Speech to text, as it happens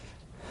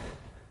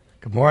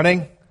Good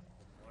morning.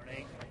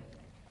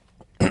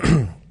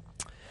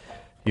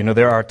 You know,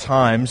 there are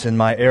times in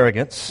my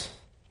arrogance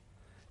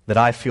that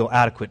I feel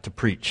adequate to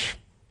preach.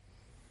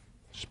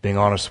 Just being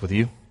honest with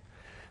you.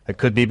 It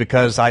could be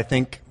because I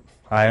think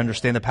I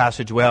understand the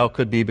passage well. It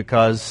could be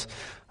because,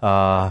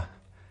 I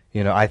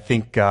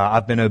think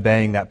I've been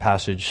obeying that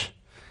passage.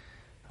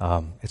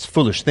 It's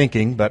foolish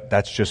thinking, but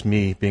that's just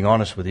me being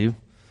honest with you.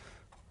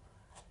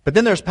 But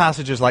then there's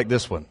passages like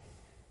this one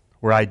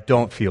where I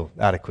don't feel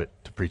adequate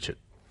to preach it.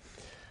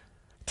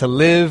 To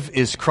live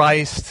is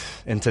Christ,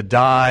 and to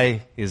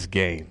die is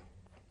gain.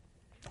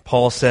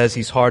 Paul says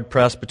he's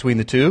hard-pressed between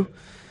the two.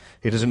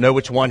 He doesn't know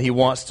which one he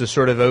wants to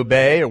sort of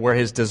obey or where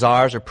his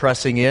desires are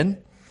pressing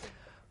in.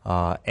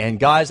 And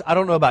guys, I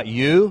don't know about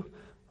you,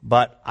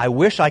 but I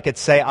wish I could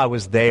say I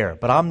was there,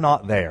 but I'm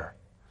not there.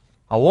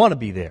 I want to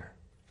be there,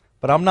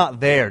 but I'm not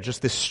there.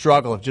 Just this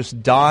struggle of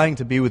just dying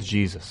to be with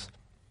Jesus.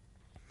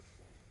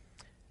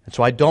 And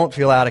so I don't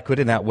feel adequate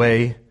in that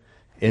way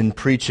in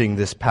preaching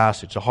this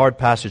passage, a hard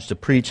passage to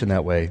preach in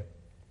that way.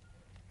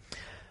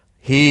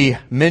 He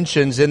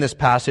mentions in this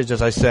passage,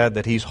 as I said,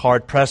 that he's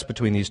hard-pressed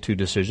between these two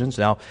decisions.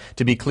 Now,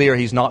 to be clear,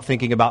 he's not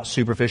thinking about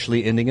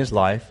superficially ending his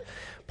life.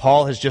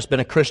 Paul has just been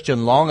a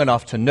Christian long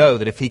enough to know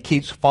that if he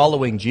keeps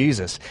following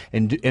Jesus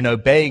and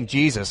obeying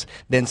Jesus,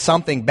 then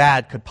something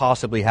bad could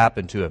possibly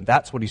happen to him.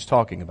 That's what he's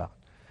talking about.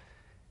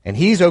 And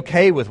he's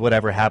okay with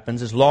whatever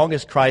happens as long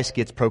as Christ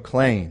gets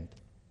proclaimed.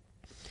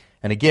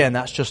 And again,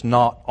 that's just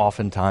not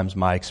oftentimes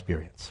my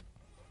experience.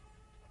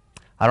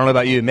 I don't know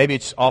about you. Maybe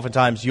it's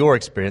oftentimes your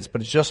experience, but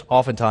it's just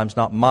oftentimes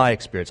not my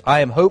experience. I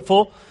am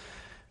hopeful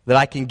that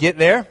I can get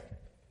there.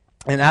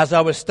 And as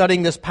I was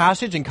studying this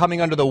passage and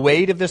coming under the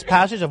weight of this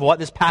passage, of what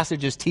this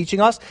passage is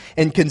teaching us,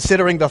 and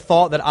considering the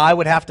thought that I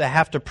would have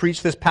to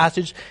preach this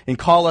passage and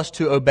call us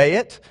to obey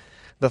it,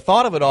 the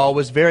thought of it all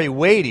was very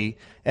weighty.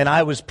 And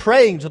I was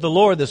praying to the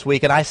Lord this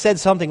week, and I said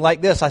something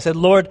like this. I said,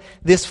 Lord,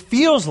 this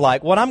feels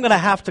like what I'm going to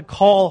have to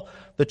call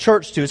the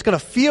church to. It's going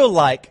to feel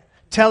like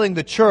telling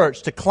the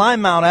church to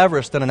climb Mount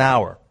Everest in an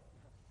hour.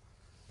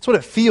 That's what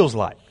it feels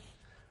like.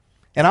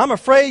 And I'm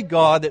afraid,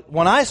 God, that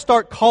when I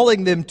start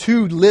calling them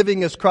to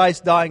living as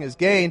Christ, dying as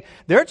gain,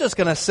 they're just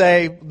going to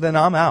say, then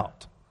I'm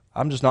out.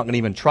 I'm just not going to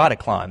even try to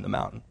climb the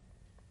mountain.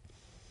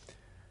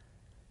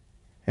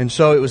 And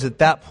so it was at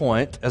that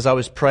point, as I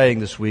was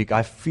praying this week,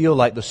 I feel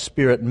like the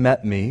Spirit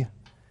met me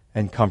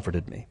and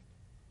comforted me.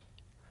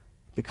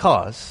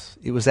 Because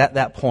it was at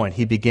that point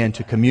He began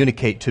to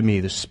communicate to me,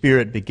 the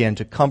Spirit began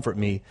to comfort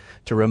me,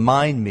 to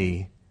remind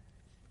me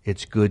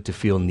it's good to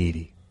feel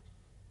needy.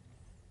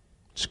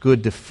 It's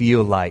good to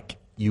feel like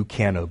you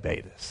can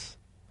obey this.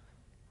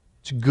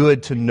 It's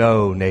good to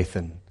know,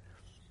 Nathan,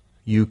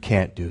 you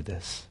can't do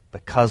this.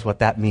 Because what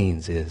that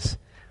means is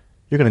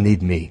you're going to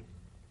need me.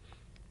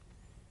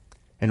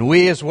 And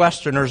we as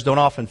Westerners don't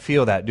often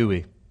feel that, do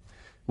we?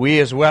 We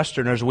as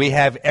Westerners, we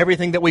have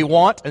everything that we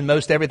want and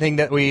most everything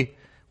that we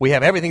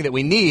have everything that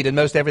we need and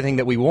most everything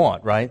that we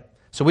want, right?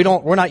 So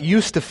we're not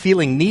used to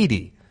feeling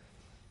needy.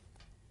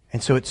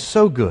 And so it's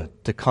so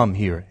good to come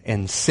here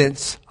and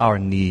sense our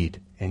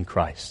need in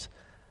Christ.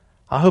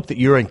 I hope that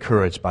you're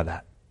encouraged by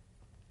that.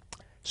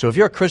 So if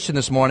you're a Christian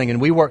this morning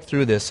and we work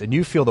through this and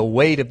you feel the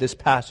weight of this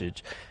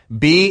passage,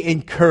 be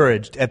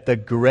encouraged at the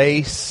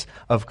grace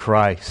of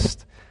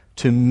Christ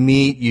to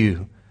meet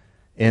you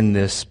in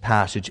this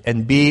passage,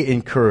 and be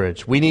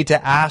encouraged. We need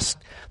to ask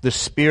the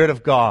Spirit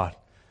of God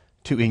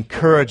to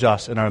encourage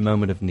us in our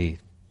moment of need.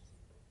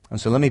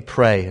 And so let me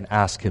pray and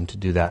ask Him to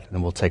do that, and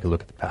then we'll take a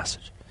look at the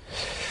passage.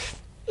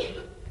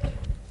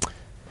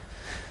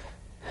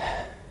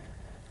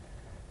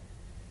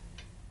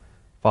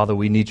 Father,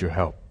 we need your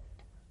help.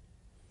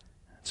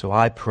 So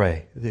I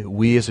pray that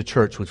we as a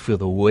church would feel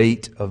the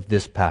weight of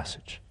this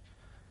passage.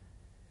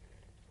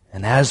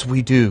 And as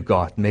we do,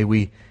 God, may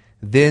we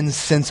then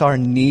sense our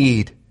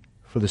need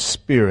for the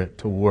Spirit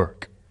to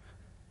work.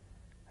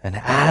 And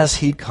as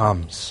He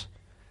comes,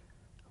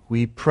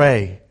 we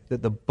pray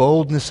that the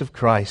boldness of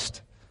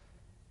Christ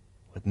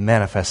would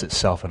manifest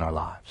itself in our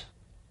lives.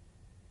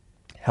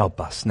 Help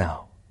us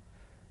now.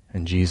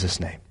 In Jesus'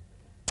 name,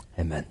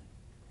 amen.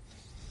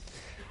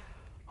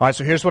 All right,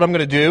 so here's what I'm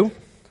going to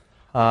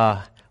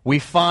do. We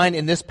find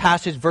in this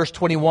passage, verse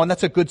 21,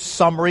 that's a good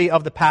summary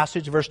of the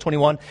passage, verse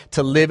 21,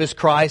 to live as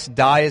Christ,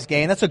 die as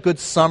gain. That's a good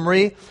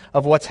summary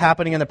of what's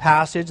happening in the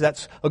passage.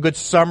 That's a good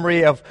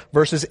summary of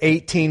verses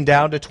 18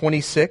 down to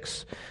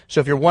 26. So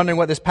if you're wondering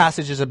what this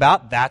passage is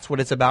about, that's what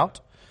it's about.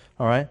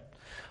 All right?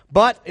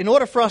 But in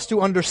order for us to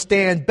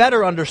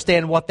better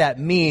understand what that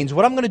means,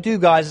 what I'm going to do,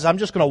 guys, is I'm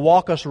just going to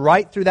walk us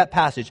right through that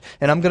passage,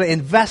 and I'm going to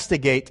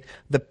investigate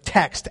the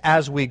text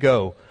as we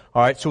go.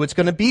 All right, so it's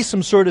going to be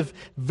some sort of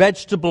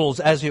vegetables,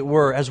 as it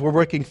were, as we're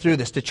working through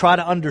this, to try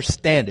to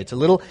understand it. It's a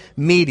little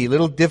meaty, a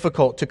little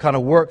difficult to kind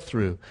of work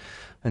through.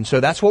 And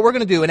so that's what we're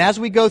going to do. And as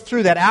we go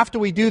through that, after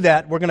we do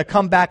that, we're going to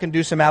come back and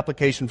do some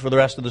application for the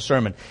rest of the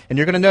sermon. And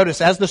you're going to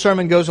notice as the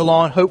sermon goes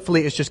along,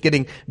 hopefully it's just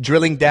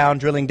drilling down,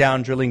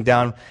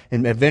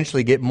 and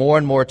eventually get more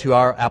and more to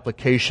our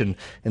application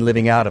and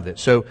living out of it.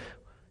 So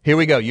here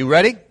we go. You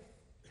ready?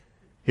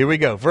 Here we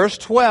go. Verse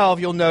 12,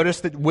 you'll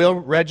notice that Will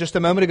read just a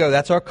moment ago.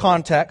 That's our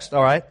context,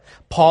 all right?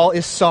 Paul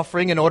is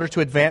suffering in order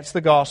to advance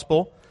the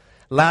gospel.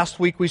 Last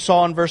week we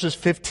saw in verses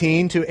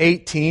 15 to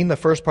 18, the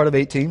first part of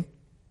 18,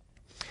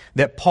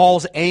 that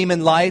Paul's aim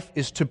in life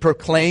is to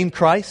proclaim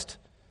Christ.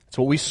 That's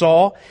what we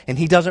saw. And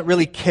he doesn't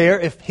really care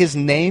if his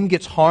name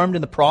gets harmed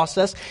in the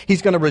process.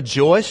 He's going to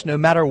rejoice no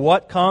matter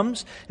what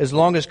comes, as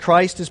long as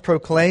Christ is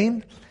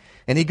proclaimed.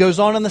 And he goes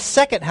on in the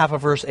second half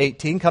of verse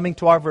 18, coming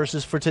to our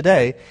verses for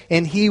today,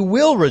 and he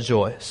will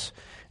rejoice.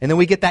 And then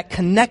we get that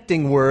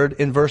connecting word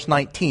in verse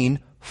 19,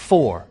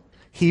 for.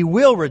 He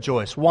will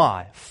rejoice.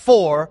 Why?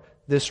 For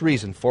this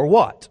reason. For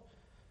what?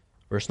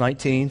 Verse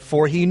 19,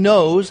 for he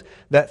knows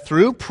that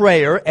through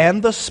prayer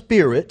and the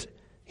Spirit,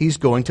 he's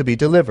going to be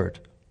delivered.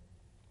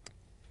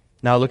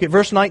 Now look at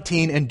verse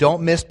 19 and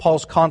don't miss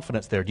Paul's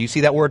confidence there. Do you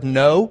see that word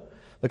know?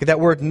 Look at that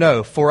word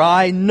know. For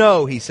I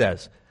know, he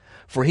says.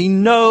 For he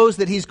knows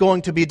that he's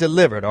going to be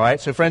delivered. All right?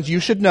 So friends, you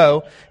should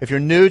know, if you're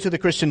new to the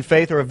Christian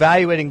faith or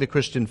evaluating the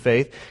Christian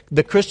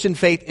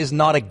faith is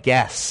not a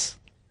guess.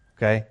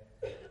 Okay?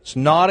 It's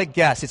not a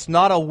guess. It's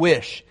not a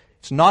wish.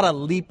 It's not a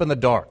leap in the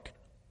dark.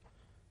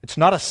 It's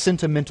not a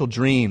sentimental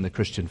dream, the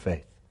Christian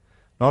faith.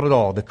 Not at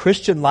all. The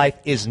Christian life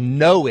is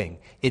knowing.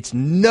 It's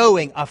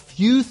knowing a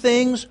few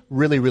things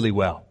really, really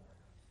well.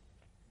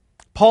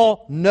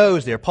 Paul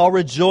knows there. Paul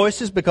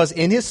rejoices because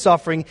in his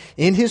suffering,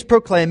 in his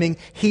proclaiming,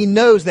 he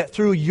knows that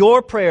through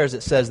your prayers,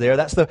 it says there,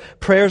 that's the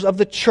prayers of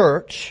the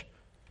church,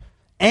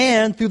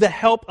 and through the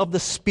help of the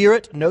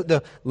Spirit, note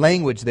the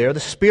language there, the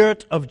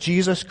Spirit of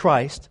Jesus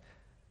Christ,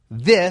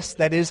 this,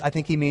 that is, I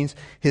think he means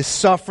his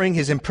suffering,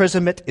 his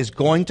imprisonment, is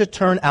going to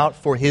turn out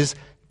for his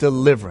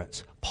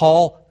deliverance.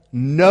 Paul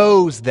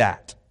knows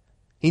that.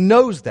 He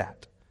knows that.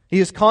 He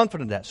is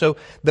confident of that. So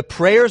the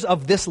prayers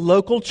of this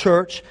local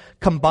church,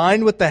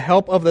 combined with the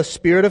help of the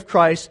Spirit of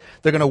Christ,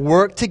 they're going to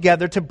work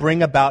together to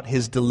bring about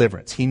his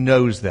deliverance. He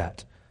knows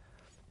that.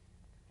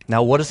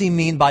 Now, what does he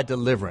mean by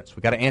deliverance?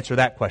 We've got to answer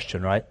that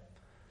question, right?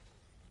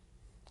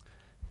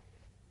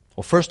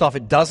 Well, first off,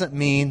 it doesn't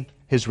mean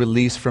his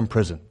release from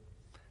prison.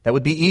 That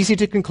would be easy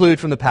to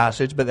conclude from the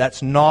passage, but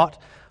that's not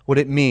what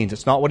it means.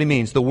 It's not what he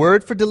means. The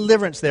word for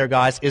deliverance there,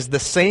 guys, is the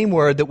same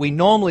word that we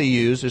normally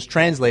use as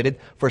translated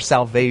for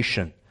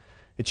salvation.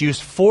 It's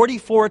used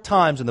 44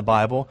 times in the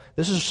Bible.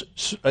 This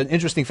is an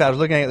interesting fact. I was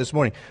looking at it this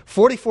morning.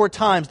 44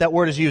 times that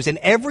word is used, and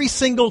every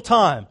single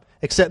time,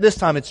 except this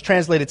time, it's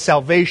translated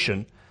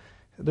salvation.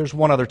 There's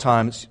one other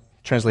time it's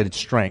translated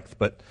strength.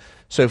 But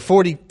so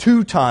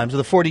 42 times, of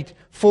the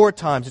 44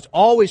 times, it's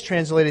always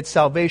translated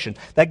salvation.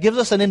 That gives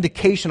us an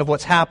indication of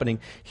what's happening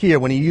here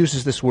when he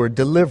uses this word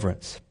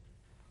deliverance.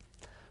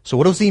 So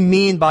what does he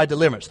mean by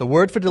deliverance? The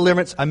word for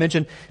deliverance, I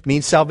mentioned,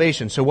 means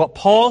salvation. So what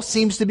Paul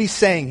seems to be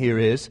saying here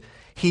is,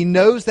 he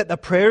knows that the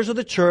prayers of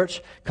the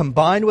church,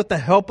 combined with the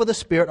help of the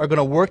Spirit, are going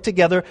to work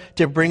together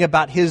to bring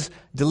about his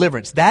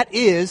deliverance. That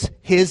is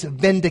his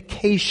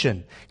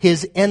vindication,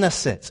 his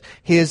innocence,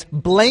 his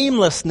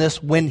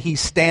blamelessness when he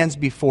stands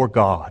before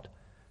God.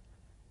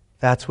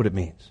 That's what it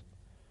means.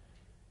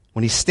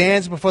 When he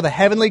stands before the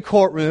heavenly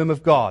courtroom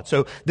of God.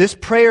 So this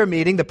prayer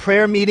meeting, the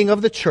prayer meeting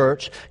of the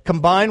church,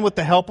 combined with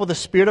the help of the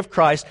Spirit of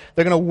Christ,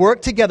 they're going to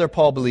work together,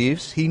 Paul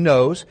believes, he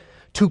knows,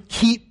 to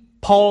keep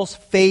Paul's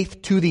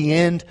faith to the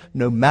end,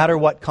 no matter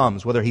what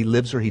comes, whether he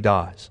lives or he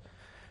dies.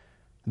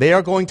 They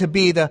are going to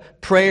be, the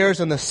prayers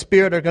and the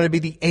Spirit are going to be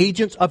the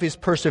agents of his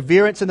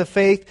perseverance in the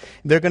faith.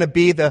 They're going to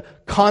be the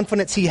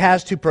confidence he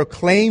has to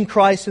proclaim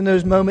Christ in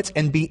those moments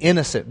and be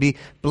innocent, be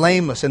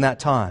blameless in that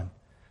time.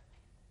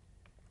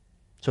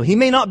 So he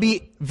may not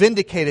be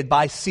vindicated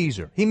by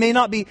Caesar. He may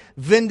not be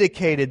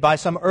vindicated by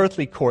some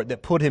earthly court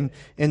that put him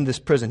in this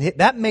prison.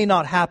 That may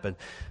not happen.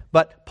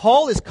 But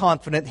Paul is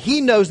confident.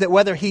 He knows that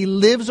whether he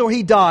lives or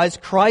he dies,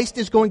 Christ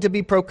is going to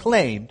be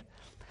proclaimed,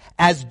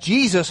 as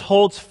Jesus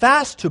holds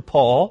fast to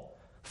Paul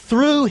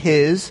through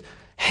his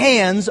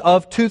hands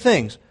of two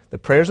things: the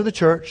prayers of the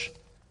church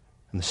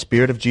and the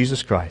Spirit of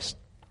Jesus Christ.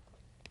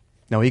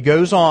 Now he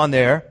goes on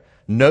there.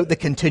 Note the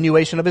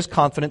continuation of his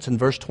confidence in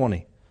verse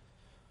 20.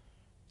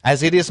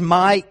 As it is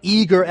my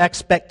eager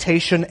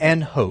expectation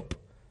and hope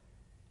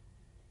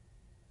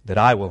that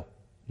I will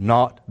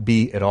not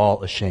be at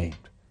all ashamed.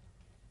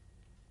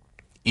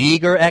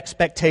 Eager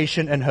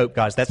expectation and hope,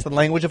 guys. That's the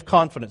language of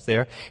confidence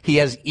there. He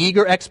has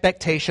eager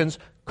expectations,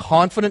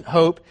 confident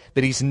hope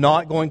that he's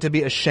not going to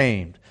be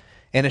ashamed.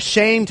 And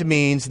ashamed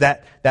means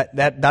that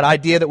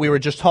idea that we were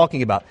just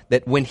talking about,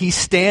 that when he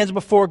stands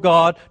before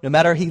God, no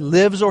matter he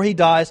lives or he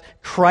dies,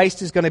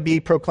 Christ is going to be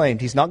proclaimed.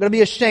 He's not going to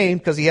be ashamed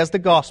because he has the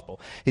gospel.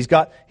 He's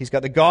got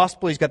the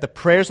gospel, he's got the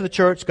prayers of the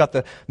church, he's got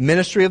the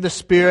ministry of the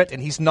Spirit,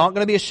 and he's not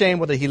going to be ashamed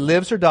whether he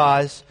lives or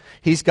dies.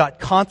 He's got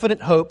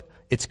confident hope.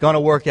 It's going to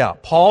work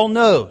out. Paul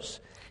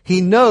knows.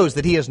 He knows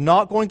that he is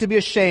not going to be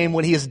ashamed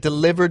when he is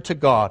delivered to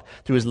God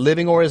through his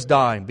living or his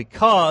dying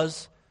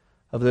because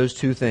of those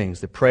two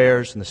things, the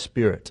prayers and the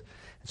Spirit.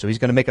 And so he's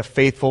going to make a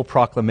faithful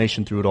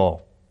proclamation through it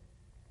all.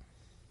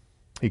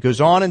 He goes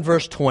on in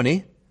verse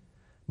 20,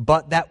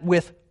 but that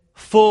with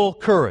full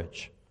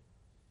courage.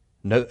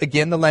 Note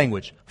again the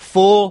language.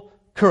 Full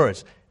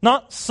courage.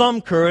 Not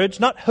some courage,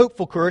 not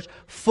hopeful courage,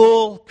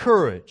 full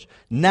courage.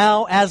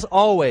 Now, as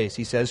always,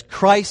 he says,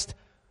 Christ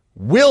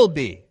will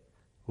be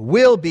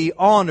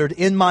honored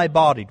in my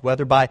body,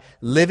 whether by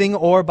living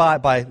or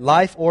by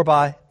life or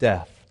by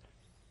death.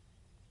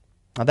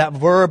 Now that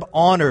verb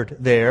honored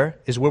there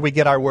is where we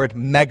get our word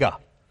mega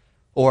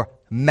or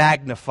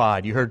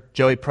magnified. You heard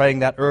Joey praying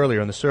that earlier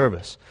in the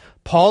service.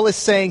 Paul is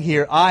saying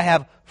here, I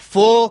have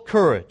full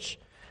courage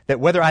that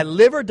whether I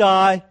live or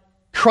die,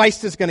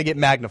 Christ is going to get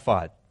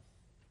magnified.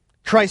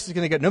 Christ is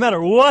going to get, no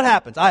matter what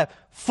happens, I have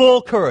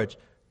full courage.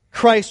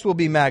 Christ will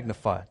be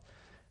magnified.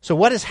 So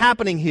what is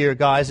happening here,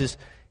 guys, is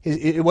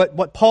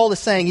what Paul is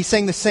saying. He's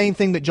saying the same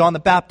thing that John the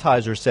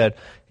Baptizer said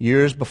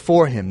years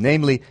before him.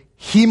 Namely,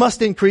 he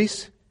must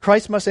increase,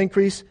 Christ must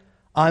increase,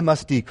 I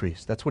must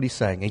decrease. That's what he's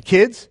saying. And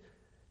kids,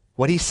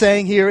 what he's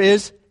saying here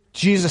is,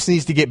 Jesus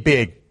needs to get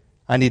big.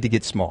 I need to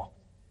get small.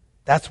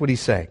 That's what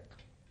he's saying.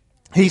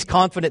 He's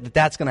confident that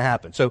that's going to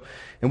happen. So,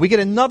 and we get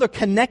another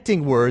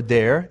connecting word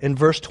there in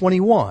verse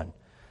 21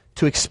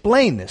 to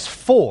explain this.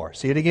 For,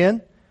 see it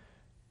again?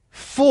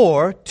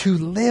 For to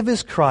live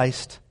is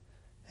Christ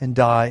and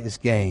die is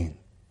gain.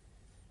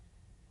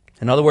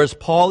 In other words,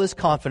 Paul is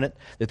confident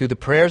that through the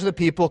prayers of the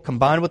people,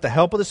 combined with the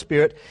help of the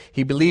Spirit,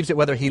 he believes that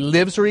whether he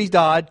lives or he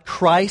died,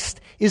 Christ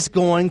is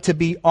going to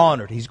be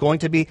honored. He's going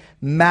to be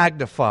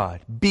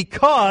magnified.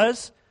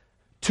 Because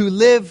to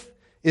live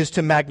is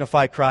to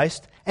magnify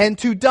Christ, and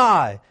to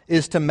die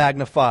is to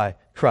magnify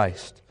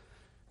Christ.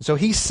 So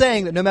he's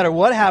saying that no matter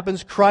what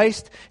happens,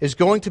 Christ is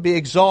going to be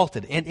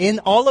exalted. And in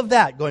all of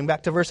that, going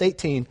back to verse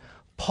 18,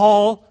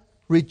 Paul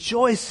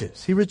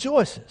rejoices. He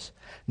rejoices.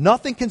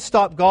 Nothing can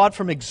stop God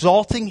from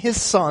exalting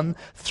His Son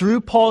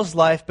through Paul's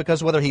life,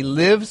 because whether he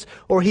lives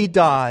or he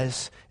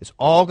dies, it's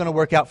all going to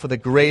work out for the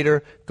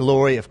greater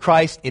glory of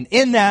Christ. And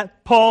in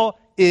that, Paul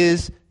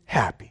is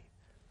happy.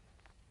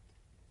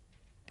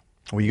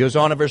 Well, he goes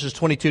on in verses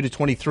 22 to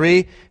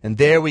 23, and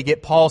there we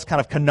get Paul's kind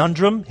of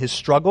conundrum, his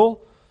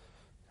struggle.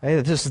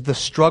 Okay, this is the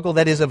struggle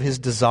that is of his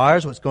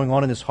desires, what's going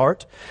on in his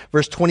heart.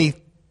 Verse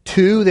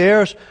 22,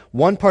 there's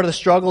one part of the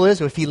struggle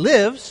is, if he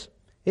lives,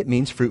 it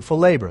means fruitful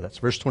labor. That's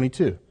verse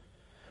 22.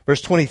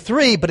 Verse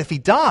 23, but if he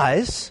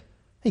dies,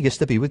 he gets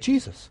to be with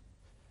Jesus.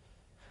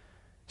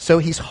 So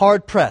he's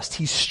hard-pressed.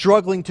 He's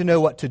struggling to know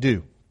what to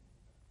do.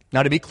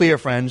 Now, to be clear,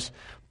 friends,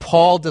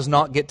 Paul does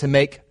not get to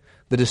make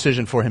the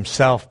decision for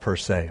himself, per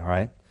se, all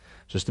right?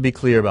 Just to be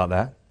clear about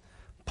that.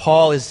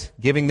 Paul is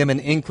giving them an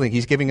inkling.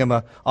 He's giving them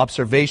an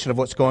observation of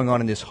what's going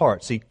on in his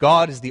heart. See,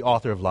 God is the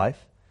author of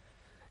life.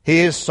 He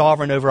is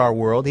sovereign over our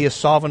world. He is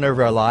sovereign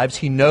over our lives.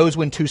 He knows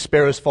when 2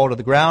 sparrows fall to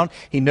the ground.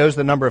 He knows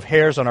the number of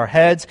hairs on our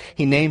heads.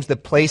 He names the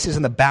places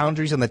and the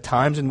boundaries and the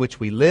times in which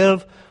we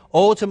live.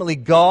 Ultimately,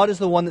 God is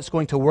the one that's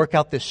going to work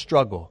out this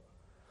struggle.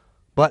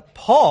 But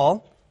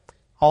Paul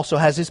also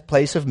has his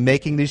place of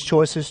making these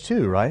choices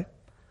too, right?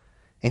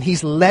 And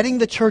he's letting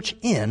the church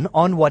in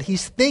on what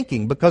he's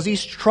thinking, because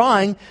he's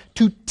trying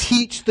to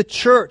teach the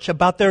church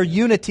about their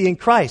unity in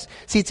Christ.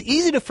 See, it's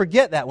easy to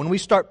forget that when we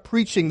start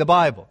preaching the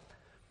Bible.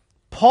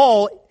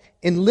 Paul,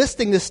 in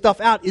listing this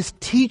stuff out, is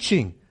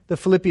teaching the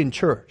Philippian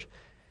church.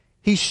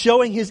 He's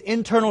showing his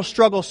internal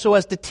struggle so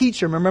as to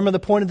teach them. Remember the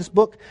point of this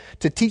book?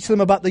 To teach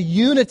them about the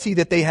unity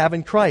that they have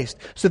in Christ,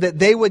 so that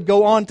they would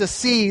go on to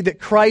see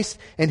that Christ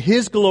and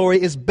His glory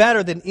is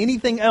better than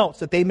anything else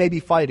that they may be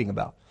fighting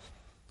about.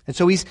 And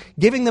so he's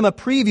giving them a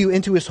preview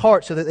into his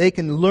heart so that they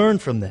can learn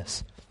from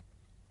this.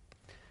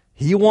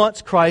 He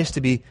wants Christ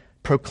to be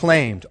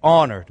proclaimed,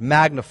 honored,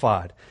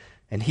 magnified.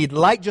 And he'd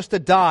like just to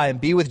die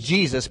and be with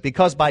Jesus,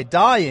 because by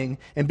dying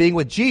and being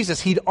with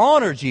Jesus, he'd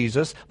honor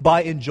Jesus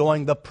by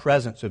enjoying the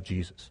presence of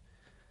Jesus.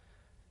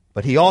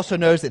 But he also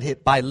knows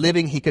that by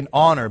living, he can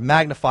honor,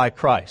 magnify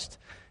Christ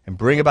and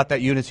bring about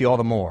that unity all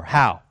the more.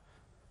 How?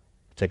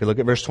 Take a look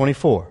at verse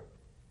 24.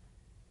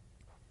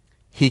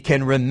 He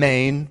can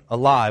remain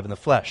alive in the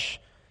flesh,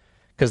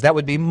 because that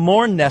would be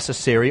more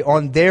necessary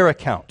on their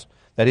account.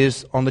 That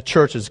is, on the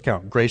church's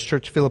account, Grace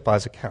Church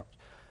Philippi's account.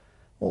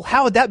 Well,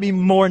 how would that be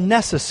more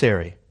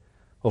necessary?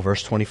 Well,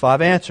 verse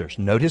 25 answers.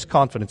 Note his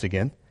confidence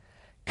again.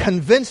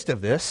 Convinced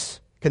of this,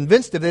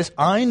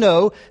 I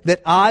know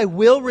that I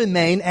will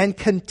remain and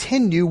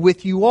continue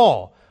with you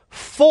all.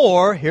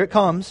 For, here it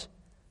comes,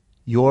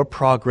 your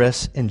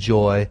progress and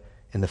joy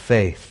in the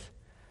faith.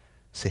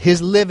 So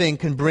his living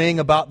can bring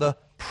about the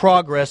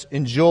progress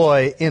and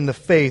joy in the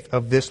faith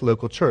of this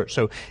local church.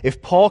 So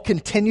if Paul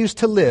continues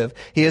to live,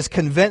 he is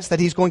convinced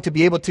that he's going to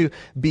be able to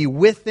be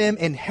with them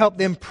and help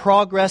them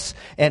progress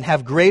and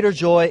have greater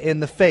joy in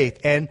the faith.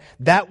 And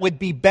that would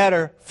be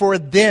better for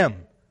them,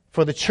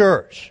 for the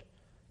church.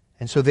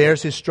 And so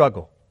there's his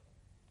struggle.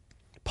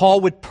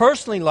 Paul would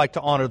personally like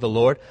to honor the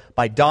Lord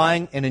by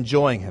dying and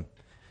enjoying Him.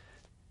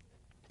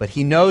 But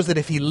he knows that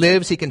if he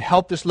lives, he can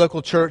help this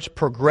local church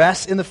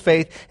progress in the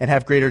faith and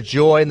have greater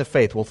joy in the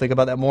faith. We'll think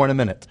about that more in a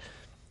minute.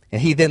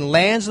 And he then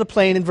lands the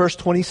plane in verse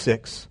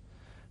 26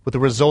 with the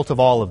result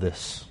of all of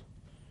this.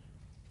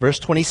 Verse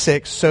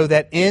 26, so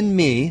that in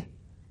me,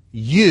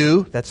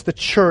 you, that's the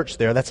church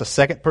there, that's a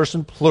second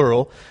person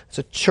plural, it's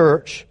a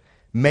church,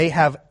 may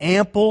have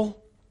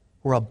ample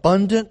or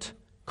abundant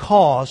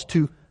cause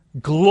to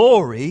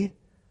glory.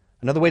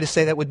 Another way to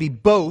say that would be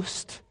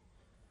boast.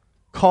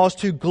 Cause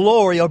to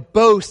glory or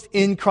boast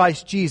in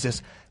Christ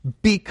Jesus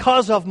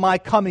because of my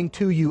coming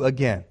to you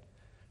again.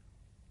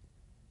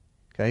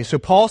 Okay, so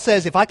Paul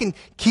says, if I can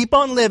keep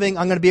on living,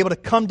 I'm going to be able to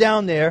come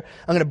down there.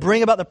 I'm going to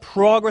bring about the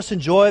progress and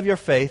joy of your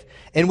faith,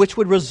 and which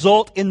would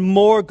result in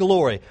more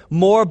glory,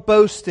 more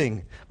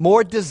boasting,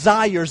 more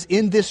desires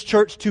in this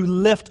church to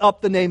lift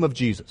up the name of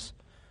Jesus.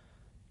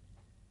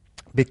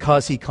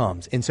 Because he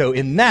comes. And so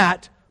in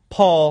that,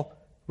 Paul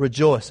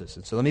rejoices.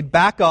 And so let me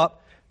back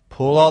up,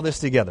 pull all this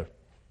together.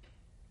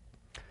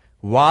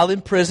 While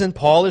in prison,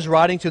 Paul is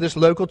writing to this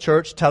local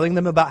church, telling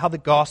them about how the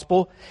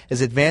gospel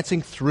is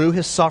advancing through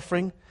his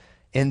suffering,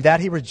 in that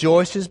he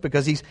rejoices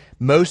because he's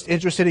most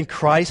interested in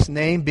Christ's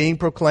name being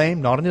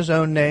proclaimed, not in his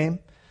own name.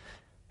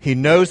 He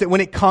knows that when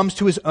it comes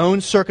to his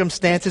own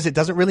circumstances, it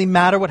doesn't really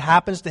matter what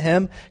happens to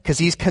him because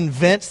he's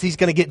convinced he's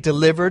going to get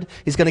delivered.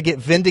 He's going to get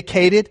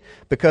vindicated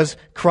because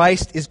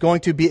Christ is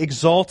going to be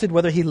exalted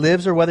whether he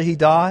lives or whether he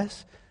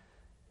dies.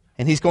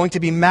 And he's going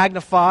to be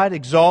magnified,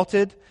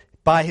 exalted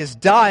by his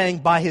dying,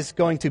 by his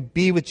going to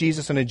be with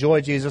Jesus and enjoy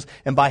Jesus,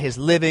 and by his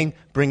living,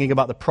 bringing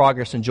about the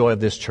progress and joy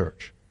of this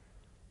church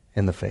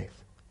in the faith.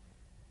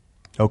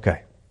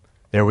 Okay,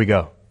 there we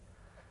go.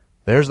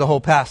 There's the whole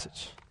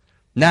passage.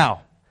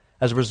 Now,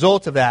 as a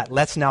result of that,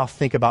 let's now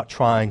think about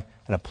trying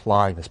and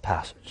applying this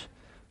passage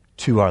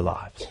to our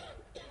lives.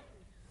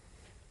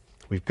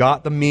 We've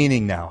got the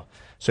meaning now.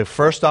 So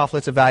first off,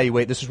 let's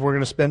evaluate. This is where we're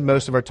going to spend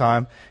most of our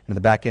time. In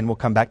the back end, we'll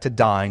come back to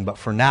dying. But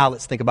for now,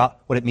 let's think about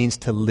what it means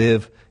to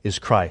live is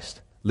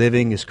Christ.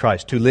 Living is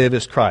Christ. To live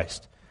is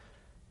Christ.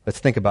 Let's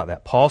think about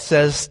that. Paul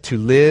says to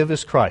live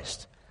is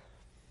Christ.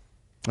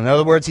 In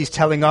other words, he's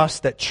telling us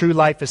that true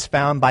life is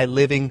found by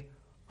living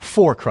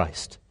for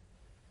Christ.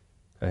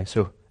 Okay,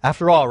 so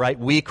after all, right,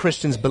 we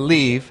Christians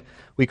believe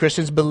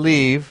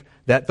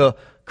that the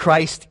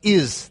Christ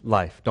is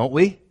life, don't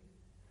we?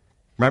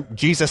 Remember,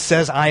 Jesus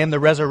says, I am the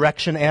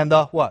resurrection and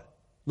the what?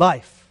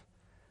 Life.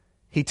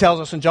 He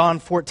tells us in John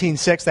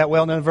 14:6, that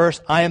well-known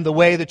verse, I am the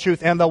way, the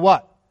truth, and the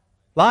what?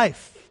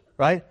 Life,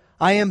 right?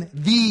 I am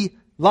the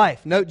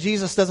life. Note,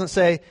 Jesus doesn't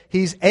say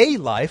he's a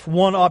life,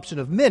 one option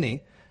of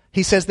many.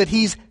 He says that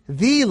he's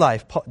the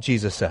life,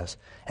 Jesus says.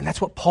 And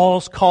that's what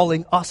Paul's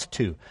calling us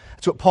to.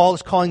 That's what Paul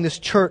is calling this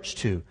church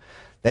to.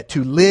 That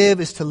to live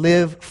is to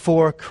live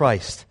for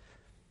Christ.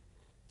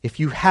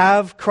 If you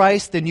have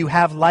Christ, then you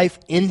have life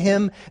in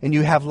him and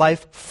you have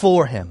life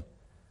for him.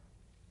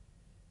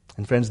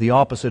 And friends, the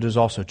opposite is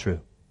also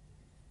true.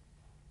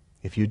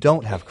 If you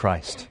don't have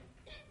Christ,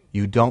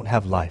 you don't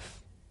have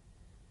life.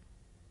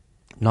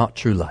 Not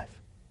true life.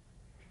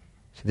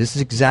 This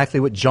is exactly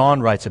what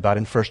John writes about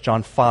in 1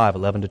 John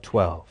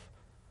 5:11-12.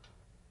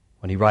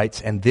 When he writes,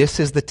 and this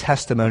is the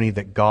testimony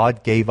that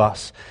God gave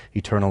us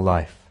eternal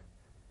life.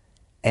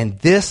 And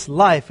this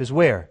life is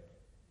where?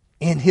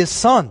 In his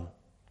Son.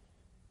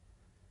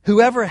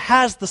 Whoever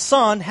has the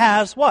Son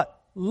has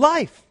what?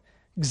 Life.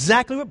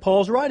 Exactly what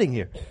Paul's writing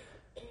here.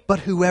 But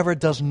whoever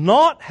does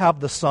not have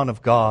the Son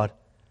of God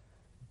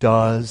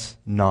does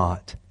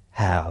not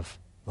have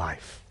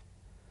life.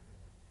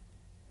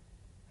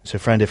 So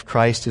friend, if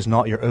Christ is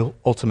not your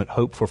ultimate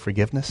hope for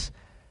forgiveness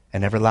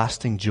and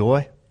everlasting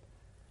joy,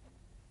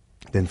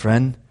 then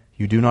friend,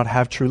 you do not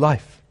have true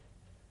life.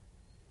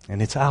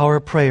 And it's our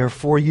prayer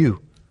for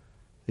you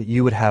that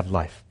you would have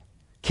life.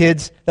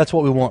 Kids, that's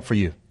what we want for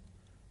you.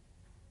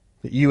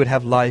 That you would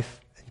have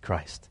life in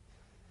Christ.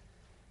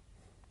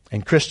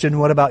 And Christian,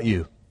 what about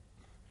you?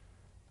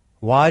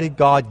 Why did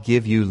God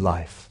give you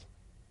life?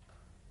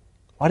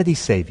 Why did he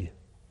save you?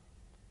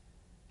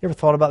 You ever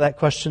thought about that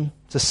question?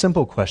 It's a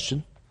simple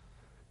question.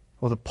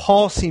 Well,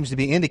 Paul seems to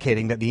be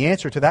indicating that the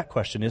answer to that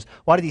question is,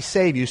 why did he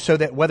save you? So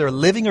that whether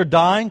living or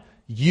dying,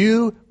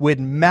 you would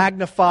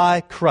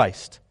magnify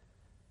Christ.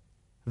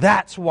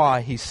 That's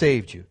why he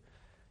saved you.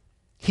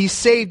 He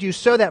saved you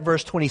so that,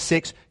 verse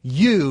 26,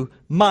 you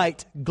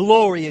might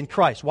glory in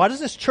Christ. Why does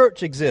this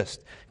church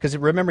exist? Because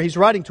remember, he's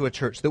writing to a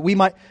church, that we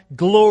might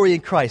glory in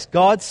Christ.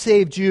 God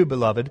saved you,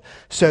 beloved,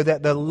 so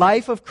that the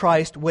life of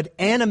Christ would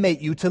animate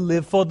you to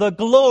live for the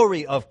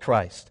glory of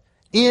Christ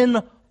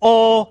in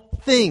all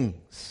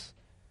things.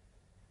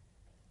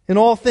 In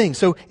all things.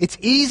 So it's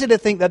easy to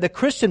think that the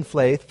Christian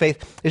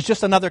faith is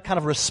just another kind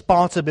of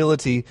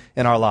responsibility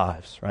in our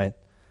lives, right?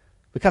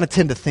 We kind of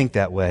tend to think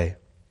that way.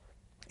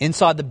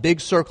 Inside the big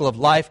circle of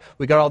life,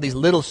 we got all these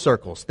little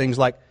circles, things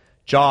like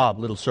job,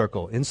 little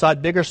circle.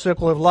 Inside bigger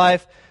circle of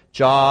life,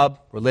 job,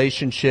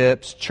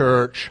 relationships,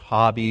 church,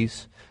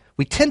 hobbies.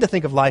 We tend to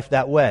think of life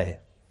that way.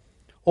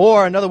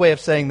 Or another way of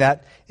saying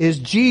that is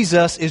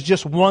Jesus is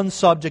just one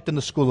subject in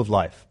the school of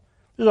life.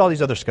 There's all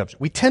these other subjects.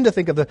 We tend to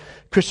think of the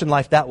Christian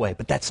life that way,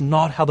 but that's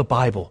not how the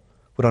Bible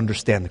would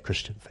understand the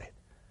Christian faith.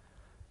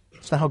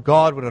 It's not how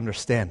God would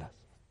understand us.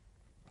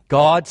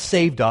 God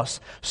saved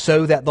us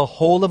so that the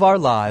whole of our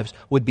lives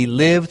would be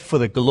lived for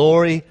the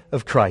glory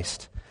of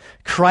Christ.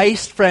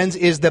 Christ, friends,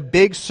 is the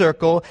big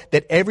circle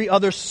that every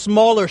other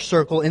smaller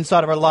circle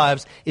inside of our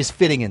lives is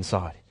fitting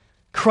inside.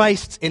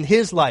 Christ in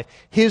His life,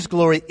 His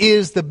glory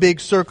is the big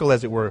circle,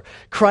 as it were.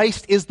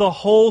 Christ is the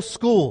whole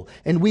school,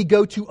 and we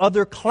go to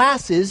other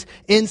classes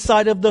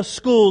inside of the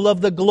school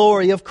of the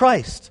glory of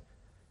Christ.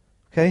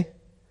 Okay?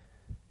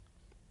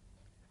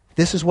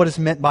 This is what is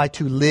meant by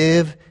to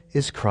live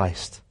is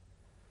Christ.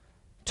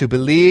 To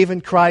believe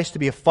in Christ, to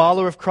be a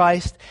follower of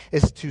Christ,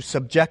 is to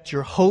subject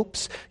your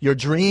hopes, your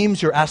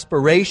dreams, your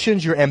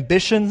aspirations, your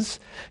ambitions,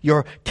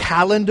 your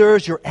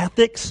calendars, your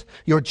ethics,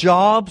 your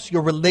jobs,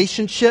 your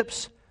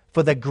relationships,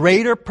 for the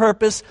greater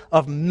purpose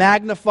of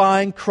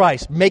magnifying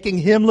Christ, making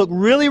Him look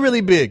really,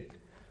 really big.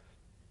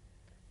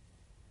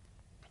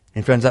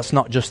 And friends, that's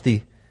not just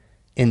the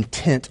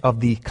intent of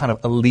the kind of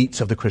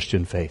elites of the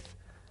Christian faith.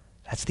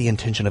 That's the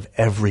intention of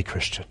every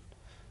Christian.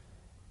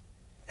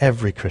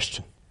 Every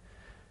Christian.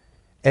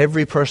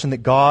 Every person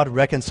that God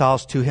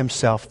reconciles to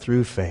Himself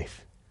through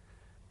faith.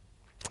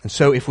 And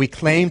so if we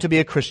claim to be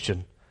a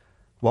Christian,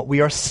 what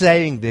we are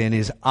saying then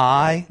is,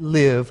 I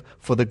live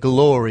for the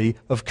glory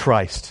of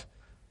Christ.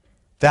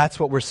 That's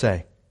what we're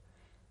saying.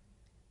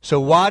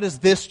 So why does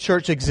this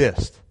church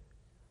exist?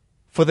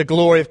 For the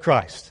glory of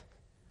Christ.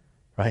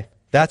 Right?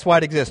 That's why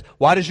it exists.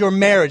 Why does your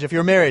marriage, if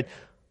you're married,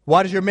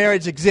 why does your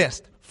marriage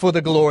exist? For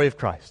the glory of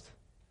Christ.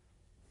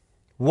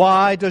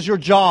 Why does your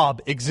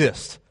job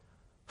exist?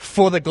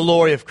 For the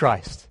glory of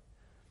Christ.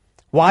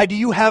 Why do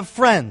you have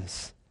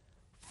friends?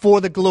 For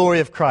the glory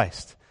of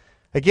Christ.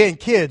 Again,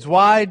 kids,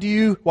 why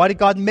did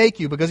God make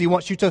you? Because He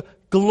wants you to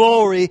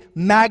glory,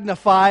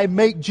 magnify,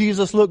 make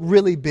Jesus look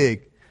really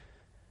big.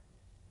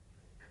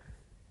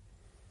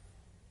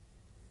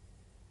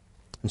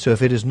 And so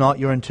if it is not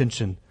your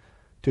intention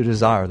to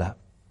desire that,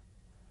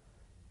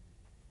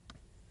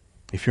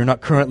 if you're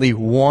not currently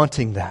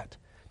wanting that,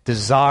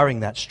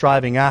 desiring that,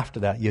 striving after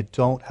that, you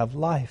don't have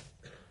life.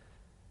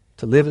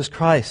 To live as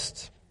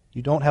Christ,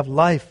 you don't have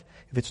life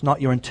if it's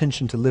not your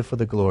intention to live for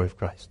the glory of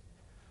Christ.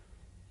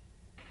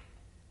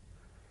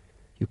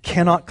 You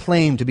cannot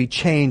claim to be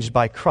changed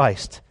by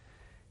Christ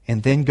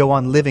and then go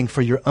on living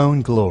for your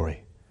own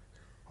glory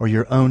or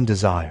your own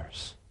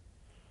desires.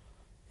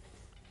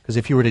 Because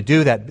if you were to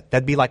do that,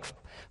 that'd be like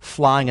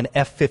flying an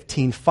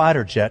F-15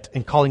 fighter jet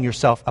and calling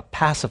yourself a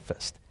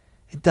pacifist.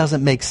 It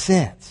doesn't make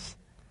sense.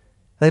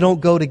 They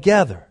don't go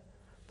together.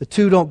 The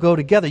two don't go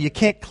together. You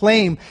can't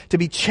claim to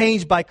be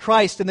changed by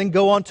Christ and then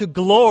go on to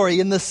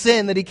glory in the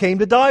sin that He came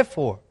to die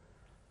for.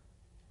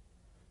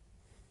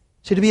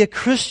 See, to be a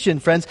Christian,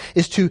 friends,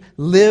 is to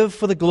live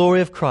for the glory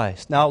of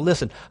Christ. Now,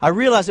 listen, I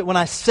realize that when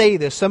I say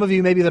this, some of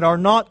you maybe that are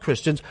not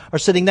Christians are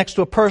sitting next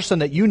to a person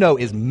that you know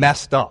is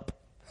messed up.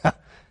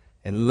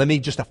 And let me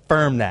just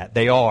affirm that.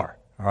 They are.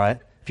 All right?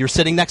 If you're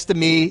sitting next to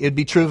me, it'd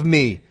be true of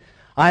me.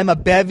 I'm a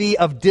bevy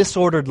of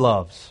disordered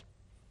loves.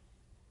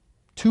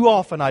 Too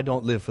often I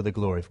don't live for the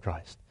glory of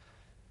Christ.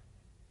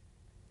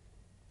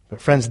 But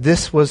friends,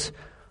 this was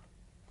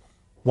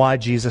why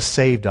Jesus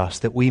saved us,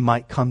 that we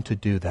might come to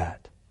do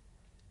that.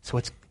 So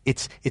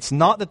it's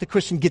not that the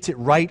Christian gets it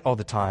right all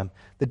the time.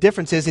 The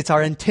difference is it's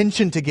our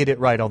intention to get it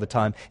right all the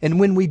time. And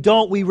when we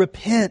don't, we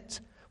repent.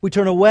 We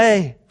turn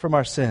away from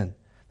our sin.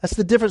 That's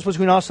the difference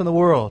between us and the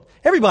world.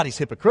 Everybody's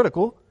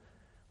hypocritical.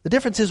 The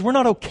difference is we're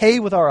not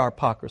okay with our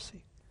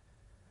hypocrisy.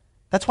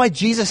 That's why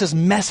Jesus'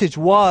 message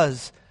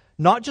was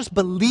not just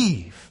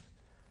believe.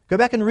 Go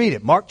back and read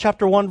it. Mark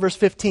chapter 1, verse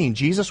 15.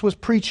 Jesus was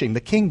preaching the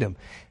kingdom.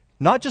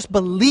 Not just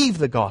believe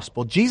the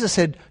gospel. Jesus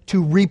said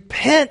to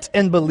repent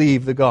and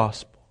believe the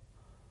gospel.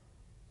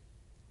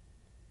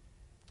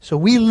 So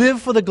we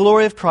live for the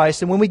glory of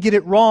Christ, and when we get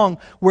it wrong,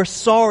 we're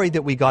sorry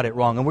that we got it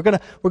wrong, and we're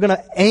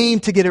gonna aim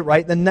to get it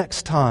right the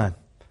next time.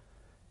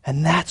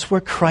 And that's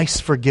where Christ's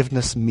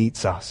forgiveness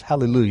meets us.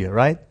 Hallelujah,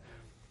 right?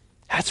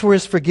 That's where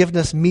His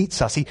forgiveness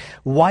meets us. He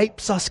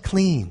wipes us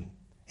clean,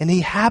 and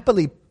He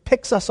happily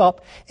picks us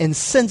up and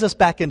sends us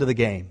back into the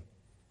game.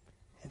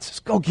 And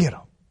says, go get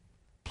them.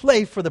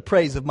 Play for the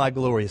praise of my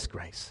glorious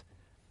grace.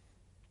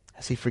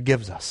 As He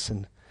forgives us.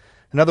 And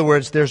in other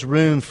words, there's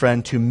room,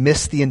 friend, to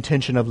miss the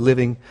intention of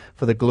living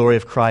for the glory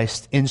of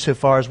Christ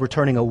insofar as we're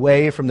turning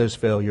away from those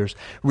failures,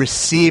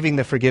 receiving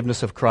the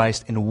forgiveness of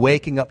Christ, and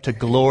waking up to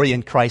glory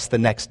in Christ the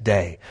next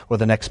day or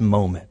the next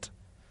moment.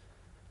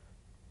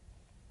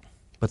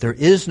 But there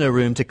is no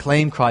room to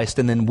claim Christ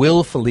and then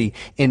willfully,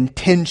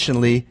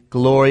 intentionally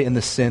glory in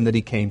the sin that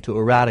He came to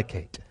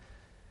eradicate.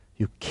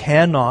 You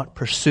cannot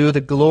pursue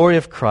the glory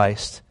of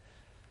Christ,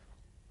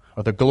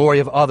 or the glory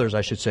of others,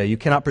 I should say. You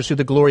cannot pursue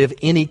the glory of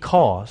any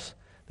cause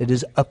that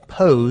is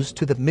opposed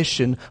to the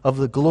mission of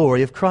the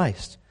glory of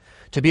Christ.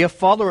 To be a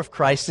follower of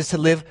Christ is to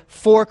live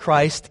for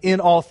Christ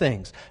in all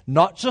things,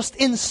 not just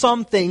in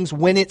some things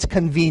when it's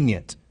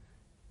convenient.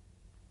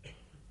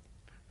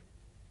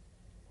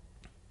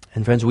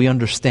 And friends, we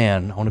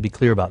understand, I want to be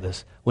clear about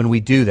this, when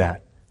we do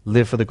that,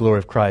 live for the glory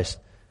of Christ,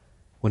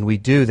 when we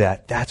do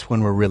that, that's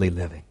when we're really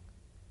living.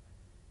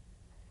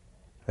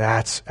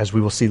 That's, as we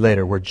will see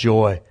later, where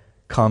joy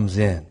comes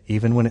in,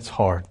 even when it's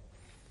hard.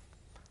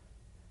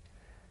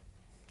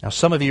 Now,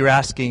 some of you are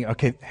asking,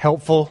 okay,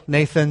 helpful,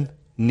 Nathan,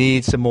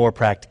 needs some more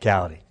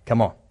practicality.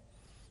 Come on.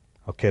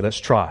 Okay, let's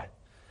try.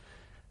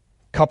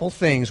 Couple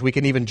things we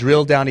can even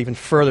drill down even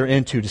further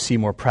into to see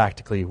more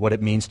practically what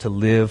it means to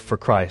live for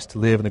Christ, to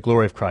live in the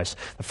glory of Christ.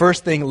 The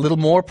first thing, a little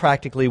more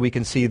practically, we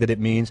can see that it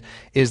means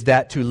is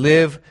that to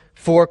live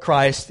for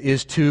Christ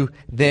is to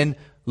then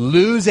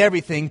lose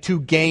everything to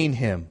gain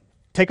Him.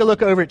 Take a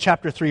look over at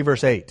chapter 3,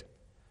 verse 8.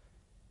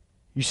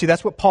 You see,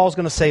 that's what Paul's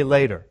going to say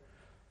later.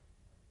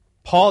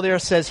 Paul there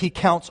says he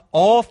counts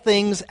all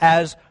things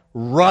as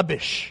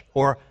rubbish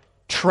or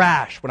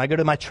trash. When I go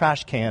to my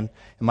trash can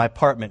in my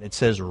apartment, it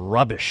says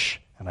rubbish.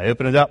 And I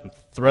open it up and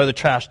throw the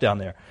trash down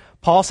there.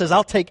 Paul says,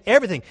 I'll take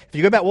everything. If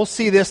you go back, we'll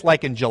see this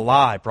like in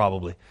July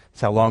probably.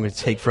 That's how long it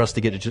takes for us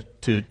to get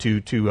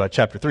to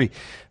chapter 3.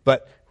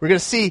 But we're going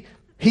to see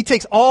he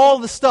takes all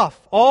the stuff,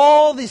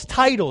 all these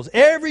titles,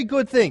 every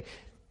good thing.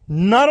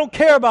 No, I don't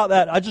care about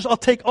that. I'll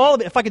take all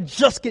of it if I could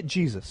just get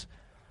Jesus.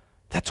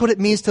 That's what it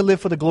means to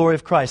live for the glory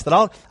of Christ.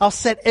 That I'll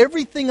set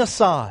everything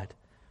aside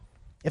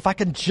if I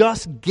can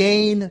just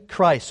gain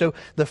Christ. So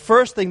the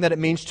first thing that it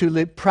means to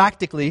live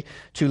practically,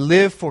 to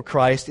live for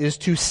Christ, is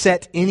to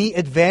set any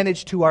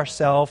advantage to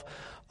ourselves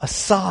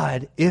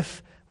aside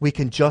if we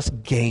can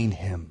just gain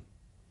Him.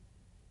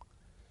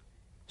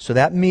 So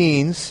that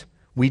means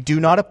we do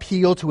not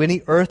appeal to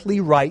any earthly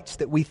rights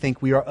that we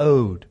think we are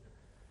owed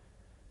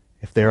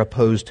if they're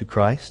opposed to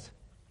Christ.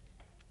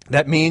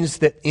 That means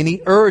that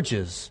any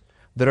urges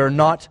that are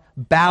not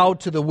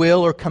bowed to the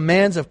will or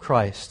commands of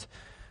Christ,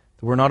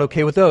 we're not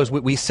okay with those.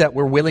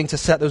 We're willing to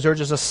set those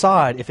urges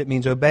aside if it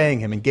means obeying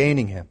Him and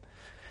gaining Him.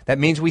 That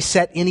means we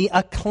set any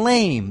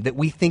acclaim that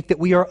we think that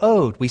we are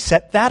owed. We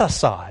set that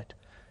aside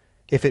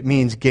if it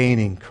means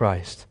gaining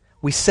Christ.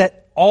 We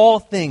set all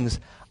things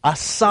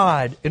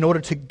aside in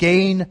order to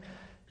gain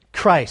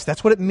Christ.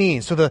 That's what it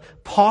means. So the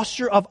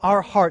posture of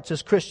our hearts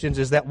as Christians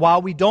is that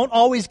while we don't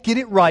always get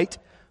it right,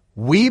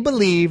 we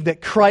believe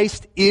that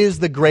Christ is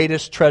the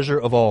greatest treasure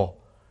of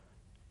all.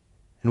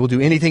 And we'll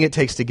do anything it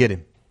takes to get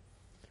Him,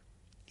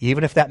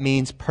 even if that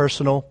means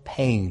personal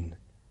pain.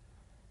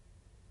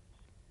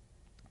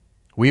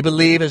 We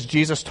believe, as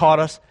Jesus taught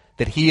us,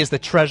 that He is the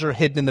treasure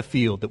hidden in the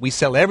field, that we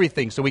sell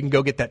everything so we can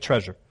go get that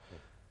treasure.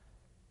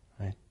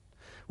 Right?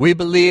 We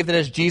believe that,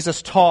 as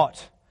Jesus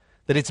taught,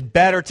 that it's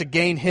better to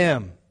gain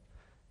Him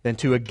than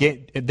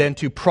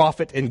to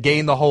profit and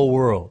gain the whole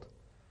world.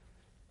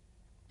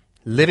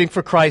 Living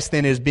for Christ,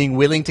 then, is being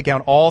willing to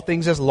count all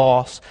things as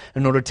loss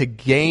in order to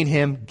gain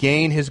Him,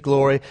 gain His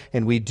glory,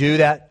 and we do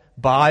that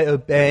by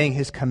obeying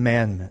His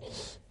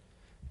commandments.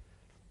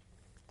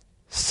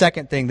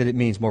 Second thing that it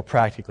means more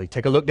practically,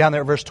 take a look down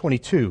there at verse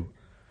 22.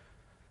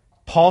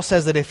 Paul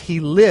says that if he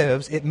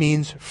lives, it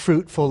means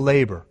fruitful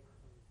labor.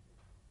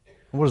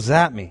 What does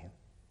that mean?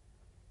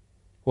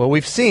 Well,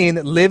 we've seen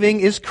that living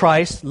is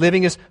Christ,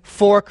 living is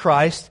for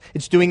Christ.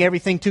 It's doing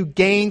everything to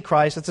gain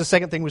Christ. That's the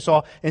second thing we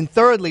saw. And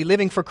thirdly,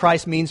 living for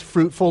Christ means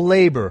fruitful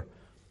labor.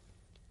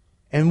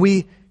 And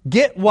we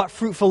get what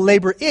fruitful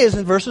labor is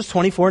in verses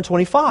 24 and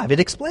 25.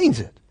 It explains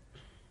it.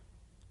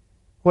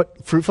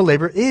 What fruitful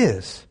labor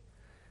is.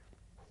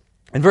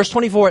 In verse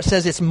 24 it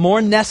says it's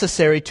more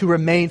necessary to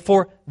remain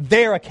for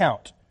their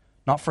account.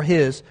 Not for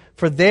his,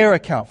 for their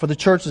account, for the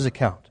church's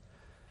account.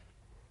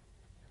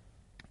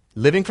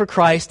 Living for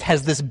Christ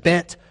has this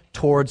bent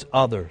towards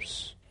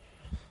others.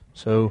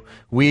 So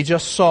we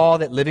just saw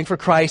that living for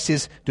Christ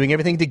is doing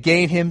everything to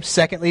gain Him.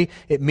 Secondly,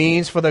 it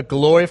means for the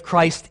glory of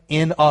Christ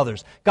in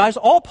others. Guys,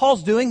 all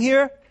Paul's doing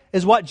here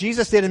is what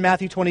Jesus did in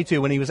Matthew 22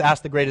 when He was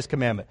asked the greatest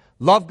commandment.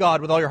 Love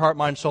God with all your heart,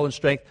 mind, soul, and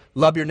strength.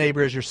 Love your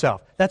neighbor as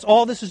yourself. That's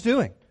all this is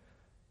doing.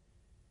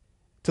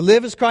 To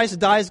live as Christ, to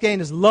die as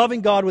gain, is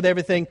loving God with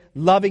everything,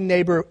 loving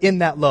neighbor in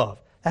that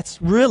love.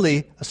 That's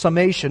really a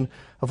summation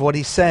of what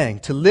he's saying.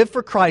 To live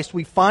for Christ,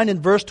 we find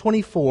in verse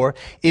 24,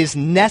 is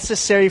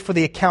necessary for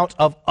the account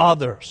of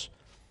others.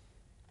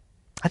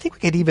 I think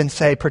we could even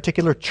say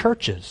particular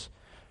churches.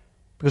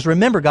 Because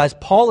remember, guys,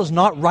 Paul is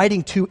not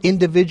writing to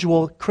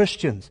individual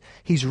Christians.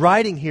 He's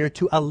writing here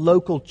to a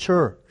local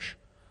church,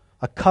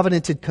 a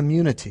covenanted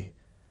community.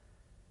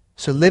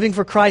 So living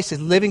for Christ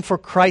is living for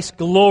Christ's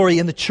glory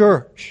in the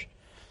church.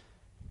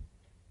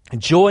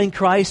 Enjoying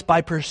Christ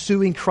by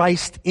pursuing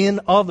Christ in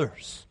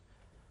others.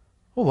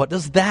 Well, what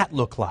does that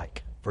look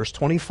like? Verse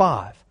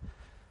 25.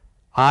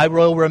 I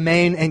will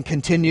remain and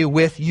continue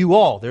with you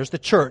all. There's the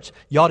church.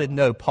 Y'all didn't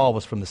know Paul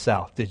was from the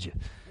South, did you?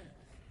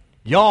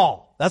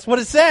 Y'all. That's what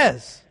it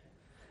says.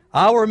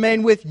 I will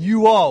remain with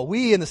you all.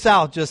 We in the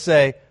South just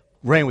say,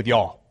 reign with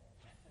y'all.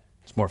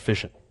 It's more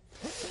efficient.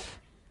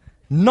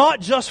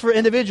 Not just for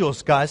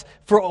individuals, guys.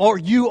 For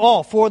you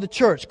all, for the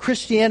church.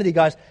 Christianity,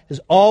 guys, has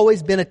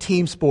always been a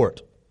team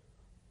sport.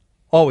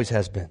 Always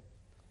has been.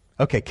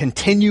 Okay,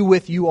 continue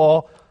with you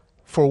all.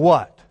 For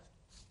what?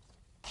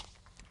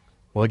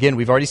 Well, again,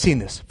 we've already seen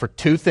this. For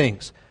two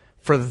things.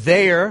 For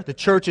the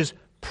church's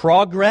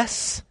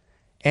progress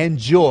and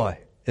joy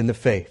in the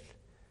faith.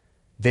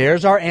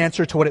 There's our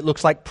answer to what it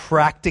looks like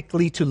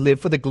practically to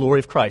live for the glory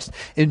of Christ.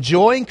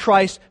 Enjoying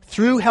Christ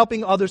through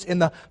helping others in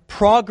the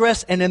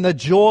progress and in the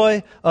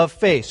joy of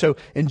faith. So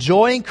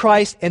enjoying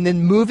Christ and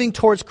then moving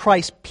towards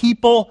Christ,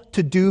 people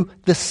to do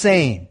the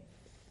same.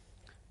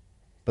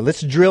 But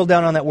let's drill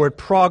down on that word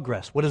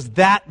progress. What does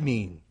that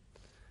mean?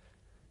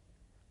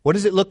 What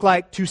does it look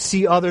like to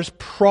see others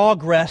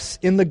progress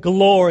in the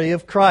glory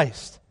of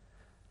Christ?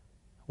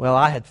 Well,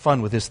 I had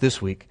fun with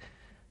this week.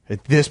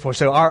 At this point.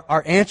 So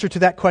our answer to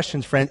that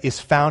question, friend, is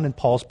found in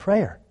Paul's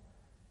prayer.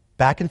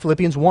 Back in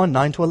Philippians 1,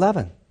 9 to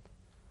 11. Do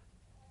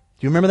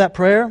you remember that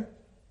prayer?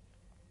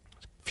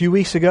 A few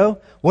weeks ago.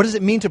 What does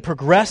it mean to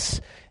progress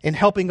in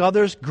helping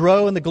others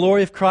grow in the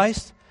glory of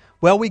Christ?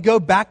 Well, we go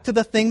back to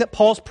the thing that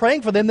Paul's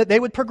praying for them that they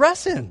would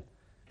progress in.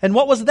 And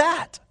what was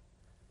that?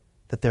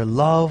 That their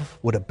love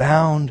would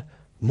abound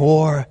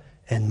more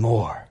and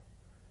more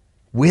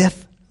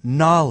with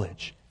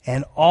knowledge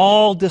and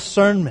all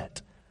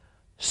discernment,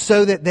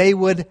 so that they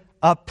would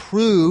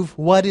approve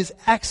what is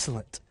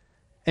excellent,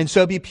 and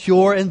so be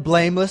pure and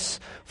blameless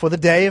for the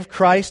day of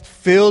Christ,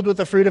 filled with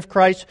the fruit of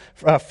Christ,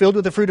 filled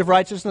with the fruit of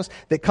righteousness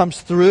that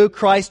comes through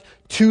Christ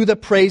to the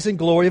praise and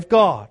glory of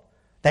God.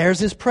 There's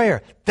his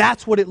prayer.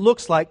 That's what it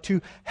looks like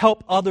to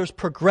help others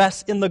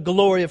progress in the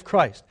glory of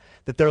Christ.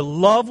 That their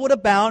love would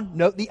abound,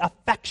 note the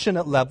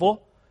affectionate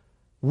level,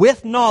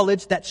 with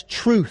knowledge, that's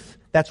truth,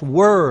 that's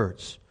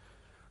words.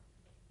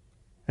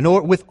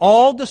 And with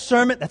all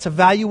discernment, that's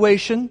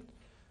evaluation,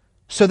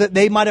 so that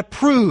they might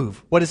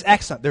approve what is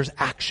excellent. There's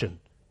action,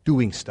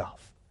 doing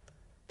stuff.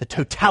 The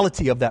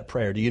totality of that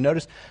prayer. Do you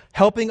notice?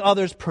 Helping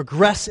others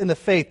progress in the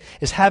faith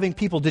is having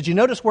people. Did you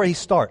notice where he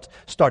started?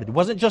 It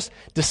wasn't just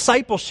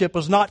discipleship,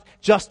 was not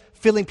just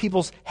filling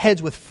people's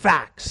heads with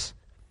facts.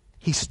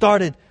 He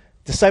started,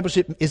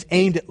 discipleship is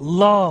aimed at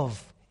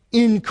love,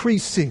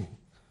 increasing.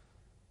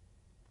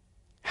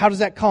 How does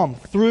that come?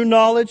 Through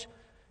knowledge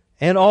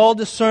and all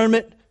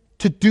discernment,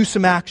 to do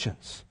some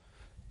actions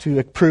to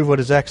approve what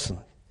is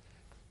excellent.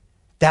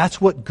 That's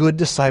what good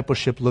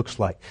discipleship looks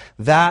like.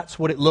 That's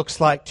what it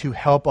looks like to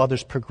help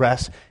others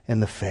progress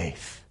in the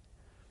faith.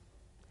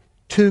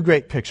 Two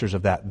great pictures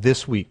of that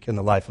this week in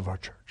the life of our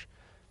church.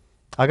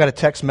 I got a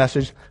text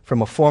message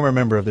from a former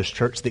member of this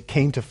church that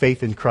came to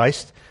faith in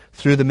Christ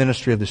through the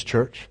ministry of this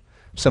church.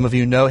 Some of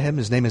you know him.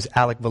 His name is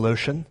Alec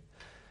Voloshin.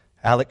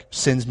 Alec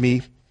sends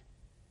me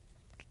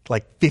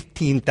like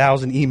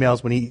 15,000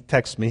 emails when he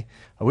texts me.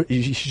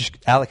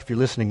 Alec, if you're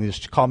listening,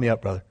 just call me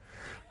up, brother.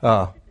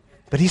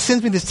 But he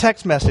sends me this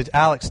text message,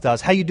 Alex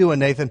does. How you doing,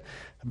 Nathan?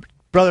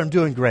 Brother, I'm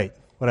doing great.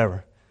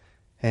 Whatever.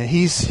 And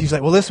he's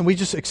like, well, listen, we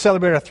just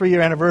celebrated our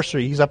 3-year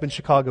anniversary. He's up in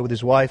Chicago with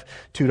his wife,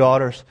 2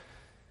 daughters.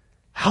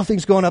 How are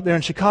things going up there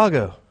in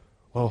Chicago?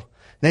 Well,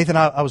 Nathan,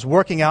 I was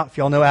working out. If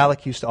y'all know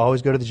Alec, he used to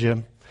always go to the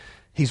gym.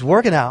 He's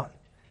working out.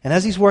 And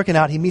as he's working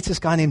out, he meets this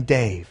guy named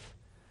Dave.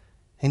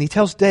 And he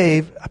tells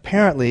Dave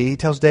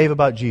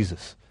about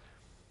Jesus.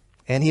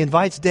 And he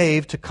invites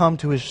Dave to come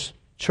to his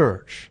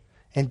church.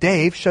 And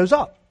Dave shows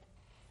up.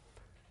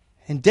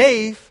 And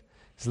Dave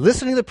is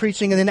listening to the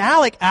preaching, and then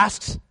Alec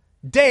asks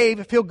Dave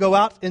if he'll go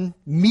out and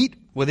meet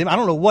with him. I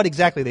don't know what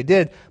exactly they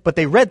did, but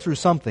they read through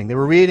something. They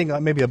were reading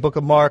maybe a book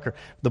of Mark or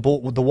the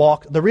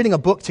walk. They're reading a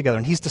book together,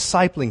 and he's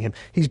discipling him.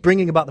 He's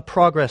bringing about the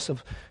progress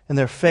in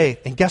their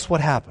faith. And guess what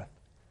happened?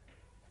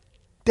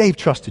 Dave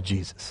trusted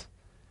Jesus.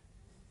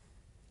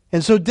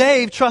 And so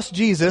Dave trusts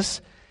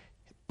Jesus,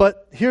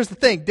 but here's the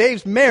thing.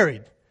 Dave's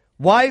married.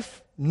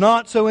 Wife,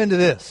 not so into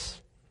this.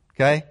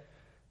 Okay?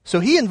 So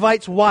he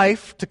invites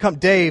wife to come,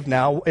 Dave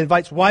now,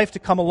 invites wife to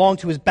come along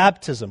to his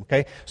baptism.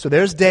 Okay? So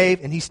there's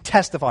Dave, and he's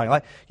testifying.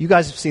 Like, you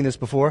guys have seen this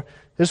before.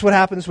 This is what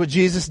happened. This is what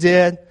Jesus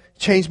did.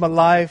 Changed my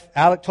life.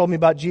 Alec told me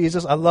about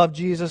Jesus. I love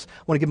Jesus.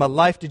 I want to give my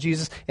life to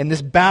Jesus. And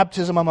this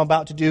baptism I'm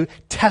about to do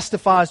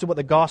testifies to what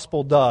the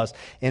gospel does.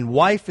 And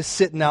wife is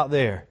sitting out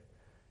there.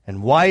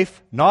 And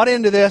wife, not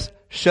into this,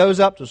 shows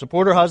up to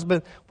support her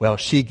husband. Well,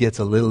 she gets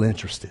a little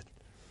interested.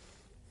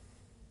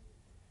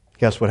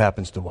 Guess what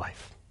happens to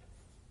wife?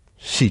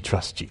 She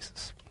trusts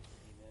Jesus.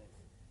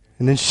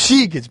 And then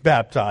she gets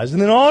baptized.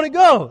 And then on it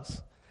goes.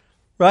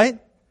 Right?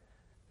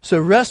 So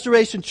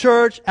Restoration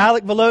Church,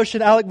 Alec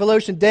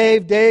Voloshin,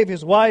 Dave,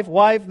 his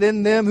wife,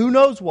 then them, who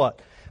knows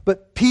what.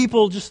 But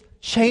people just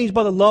changed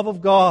by the love of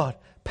God,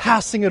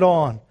 passing it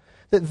on.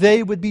 That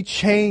they would be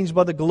changed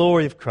by the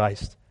glory of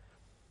Christ.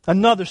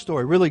 Another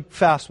story, really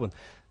fast one.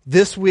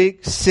 This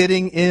week,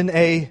 sitting in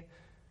a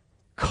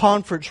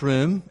conference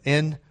room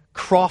in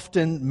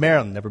Crofton,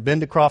 Maryland. Never been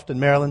to Crofton,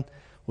 Maryland.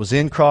 Was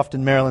in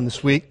Crofton, Maryland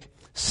this week.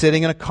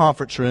 Sitting in a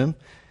conference room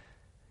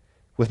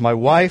with my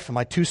wife and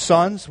my 2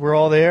 sons. We're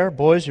all there.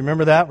 Boys, you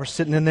remember that? We're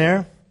sitting in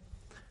there.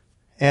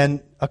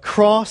 And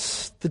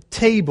across the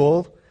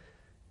table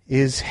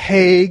is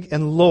Haig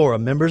and Laura,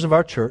 members of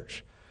our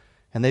church.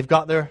 And they've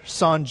got their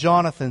son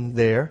Jonathan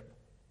there.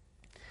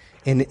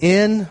 And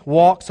in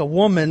walks a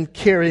woman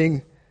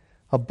carrying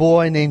a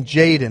boy named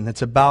Jaden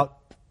that's about,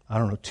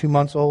 2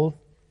 months old,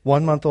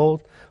 1 month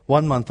old,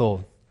 1 month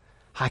old.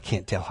 I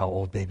can't tell how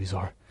old babies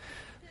are.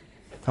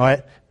 All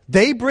right?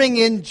 They bring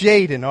in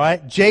Jaden, all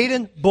right?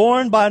 Jaden,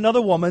 born by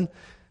another woman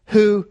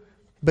who,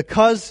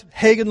 because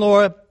Hagen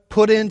Laura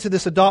put into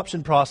this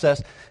adoption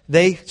process,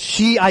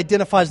 she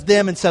identifies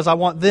them and says, I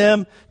want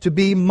them to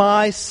be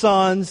my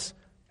son's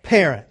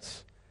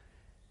parents.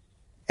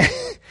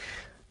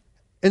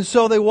 And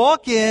so they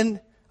walk in,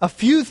 a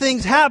few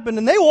things happen,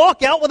 and they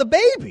walk out with a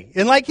baby.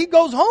 And like he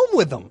goes home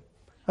with them.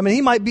 I mean,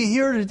 he might be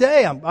here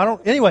today.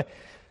 Anyway.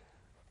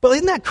 But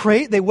isn't that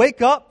great? They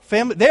wake up,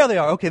 family, there they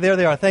are. Okay, there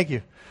they are. Thank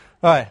you.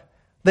 All right.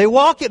 They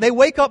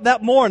wake up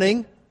that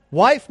morning,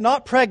 wife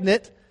not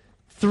pregnant,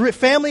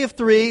 family of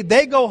 3,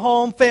 they go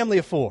home, family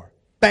of 4.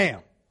 Bam.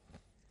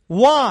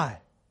 Why?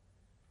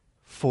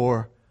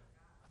 For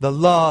the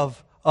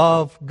love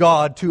of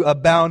God to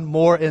abound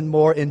more and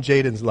more in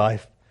Jaden's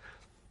life,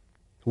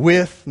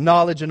 with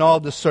knowledge and all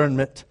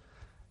discernment,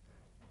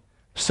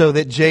 so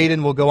that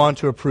Jaden will go on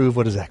to approve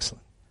what is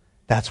excellent.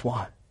 That's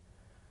why.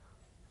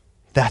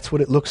 That's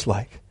what it looks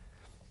like.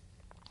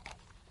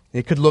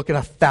 It could look in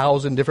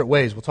 1,000 different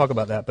ways. We'll talk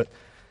about that. But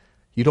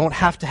you don't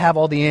have to have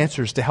all the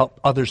answers to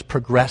help others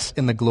progress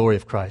in the glory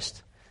of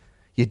Christ.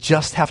 You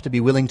just have to be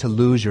willing to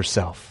lose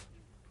yourself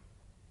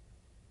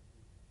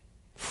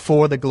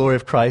for the glory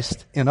of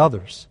Christ in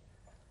others.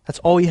 That's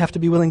all you have to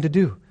be willing to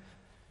do.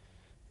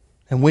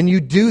 And when you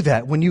do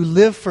that, when you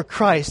live for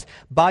Christ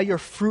by your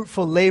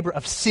fruitful labor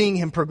of seeing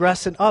Him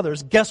progress in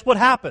others, guess what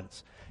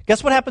happens?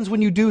 Guess what happens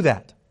when you do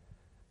that?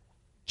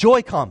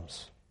 Joy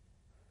comes.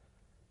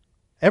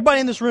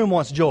 Everybody in this room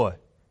wants joy.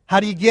 How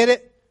do you get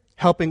it?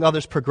 Helping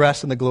others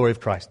progress in the glory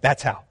of Christ.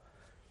 That's how.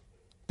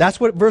 That's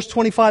what verse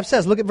 25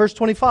 says. Look at verse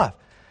 25.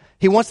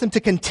 He wants them to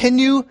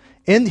continue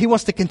he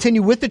wants to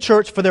continue with the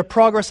church for their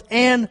progress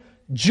and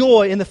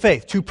joy in the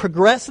faith. To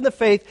progress in the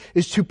faith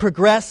is to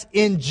progress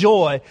in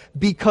joy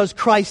because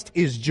Christ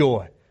is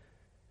joy.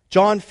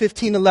 John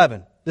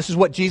 15:11. This is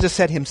what Jesus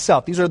said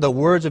Himself. These are the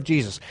words of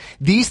Jesus.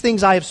 These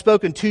things I have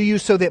spoken to you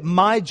so that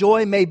my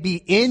joy may be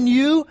in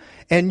you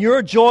and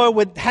your joy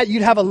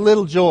you'd have a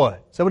little joy.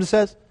 Is that what it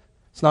says?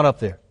 It's not up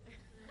there.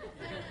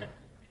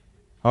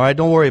 All right,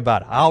 don't worry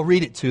about it. I'll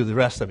read it to you, the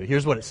rest of it.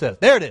 Here's what it says.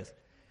 There it is.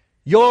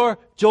 Your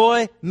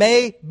joy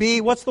may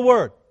be, what's the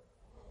word?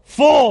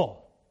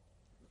 Full.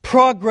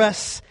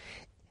 Progress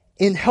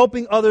in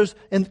helping others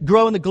and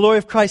grow in the glory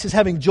of Christ is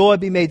having joy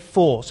be made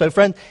full. So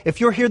friend, if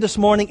you're here this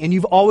morning and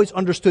you've always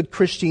understood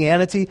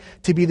Christianity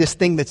to be this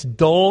thing that's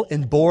dull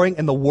and boring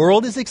and the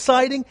world is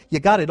exciting, you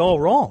got it all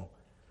wrong.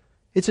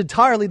 It's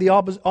entirely the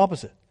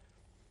opposite.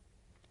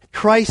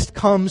 Christ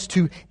comes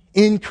to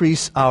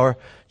increase our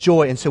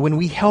joy. And so when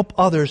we help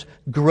others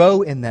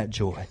grow in that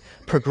joy,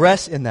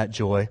 progress in that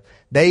joy,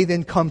 they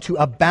then come to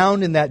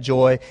abound in that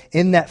joy,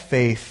 in that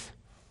faith,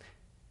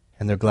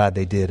 and they're glad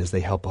they did as they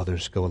help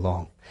others go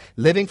along.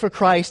 Living for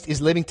Christ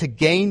is living to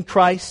gain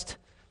Christ,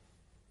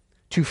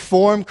 to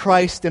form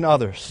Christ in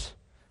others.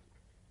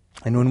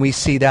 And when we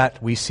see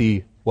that, we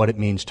see what it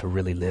means to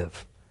really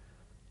live.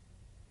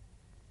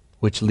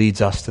 Which leads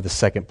us to the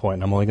second point,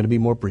 and I'm only going to be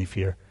more brief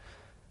here.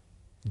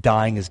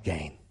 Dying is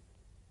gain.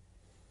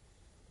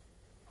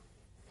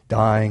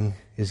 Dying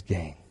is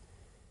gain.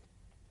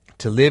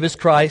 To live is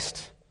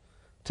Christ,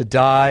 to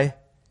die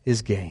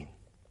is gain.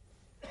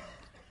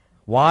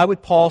 Why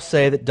would Paul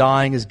say that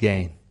dying is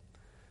gain?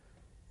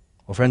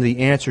 Well, friend, the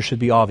answer should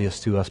be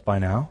obvious to us by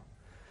now.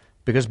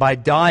 Because by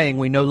dying,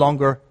 we no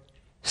longer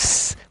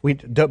see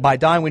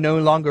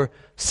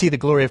the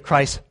glory of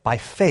Christ by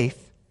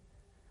faith.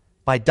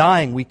 By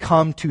dying, we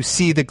come to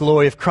see the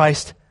glory of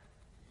Christ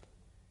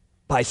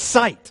by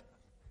sight.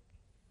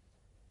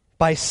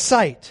 By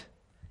sight.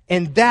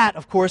 And that,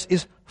 of course,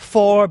 is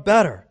far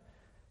better.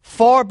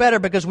 Far better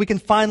because we can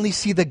finally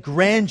see the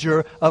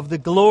grandeur of the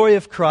glory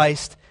of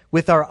Christ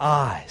with our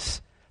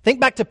eyes. Think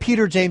back to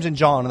Peter, James, and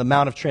John on the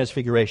Mount of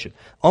Transfiguration.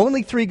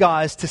 Only 3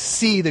 guys to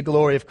see the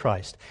glory of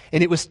Christ.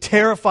 And it was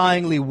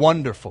terrifyingly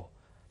wonderful.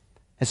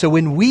 And so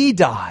when we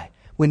die,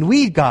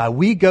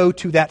 we go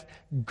to that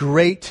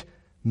great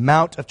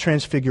Mount of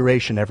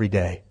Transfiguration every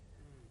day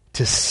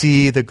to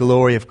see the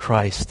glory of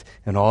Christ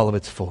in all of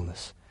its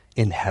fullness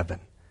in heaven.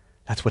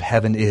 That's what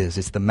heaven is.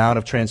 It's the Mount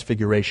of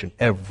Transfiguration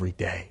every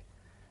day.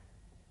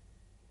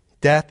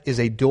 Death is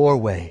a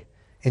doorway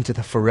into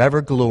the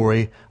forever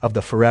glory of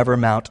the forever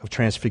Mount of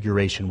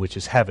Transfiguration, which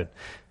is heaven.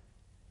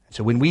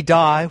 So when we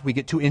die, we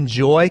get to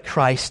enjoy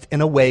Christ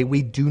in a way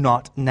we do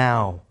not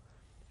now.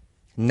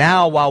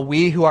 Now, while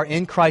we who are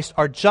in Christ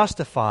are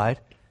justified,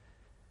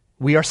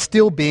 we are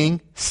still being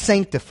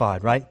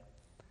sanctified, right?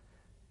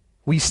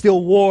 We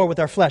still war with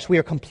our flesh. We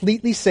are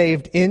completely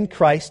saved in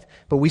Christ,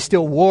 but we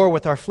still war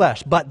with our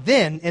flesh. But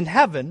then, in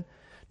heaven,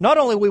 not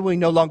only will we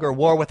no longer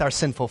war with our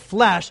sinful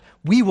flesh,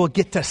 we will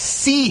get to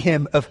see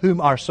Him of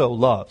whom our soul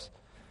loves.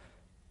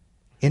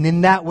 And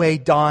in that way,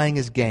 dying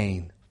is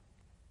gain.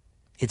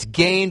 It's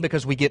gain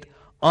because we get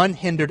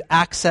unhindered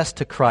access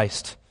to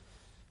Christ.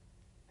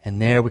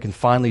 And there we can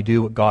finally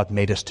do what God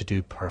made us to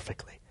do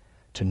perfectly,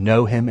 to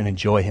know Him and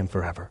enjoy Him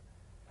forever.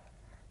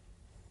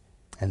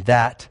 And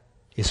that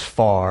is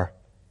far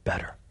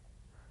better.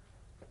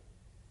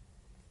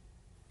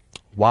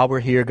 While we're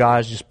here,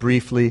 guys, just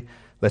briefly,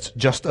 Let's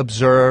just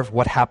observe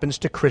what happens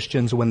to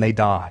Christians when they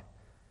die.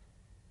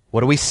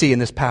 What do we see in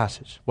this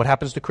passage? What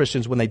happens to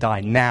Christians when they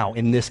die now,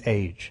 in this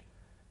age?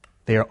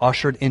 They are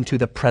ushered into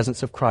the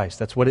presence of Christ.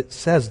 That's what it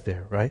says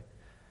there, right?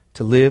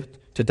 To live,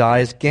 to die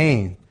is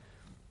gain.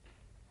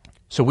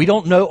 So we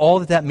don't know all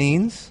that that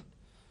means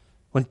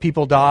when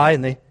people die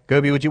and they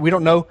go be with you. We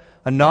don't know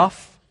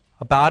enough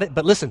about it.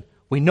 But listen,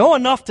 we know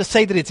enough to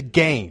say that it's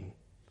gain,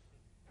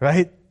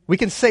 right? We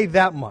can say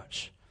that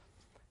much.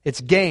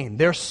 It's gain.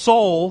 Their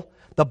soul,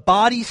 the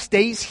body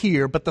stays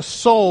here, but the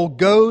soul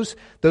goes,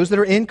 those that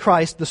are in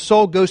Christ, the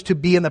soul goes to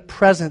be in the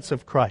presence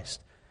of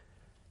Christ.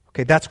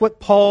 Okay, that's what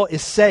Paul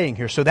is saying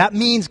here. So that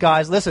means,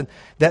 guys, listen,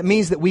 that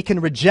means that we can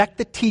reject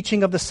the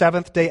teaching of the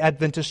Seventh-day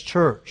Adventist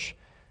Church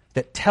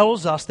that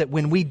tells us that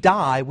when we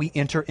die, we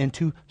enter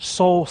into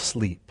soul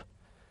sleep.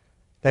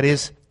 That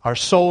is, our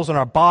souls and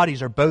our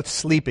bodies are both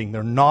sleeping.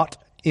 They're not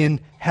in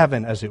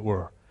heaven, as it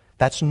were.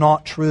 That's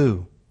not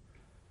true.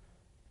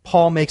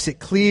 Paul makes it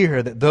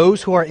clear that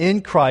those who are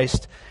in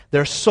Christ,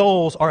 their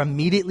souls are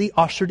immediately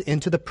ushered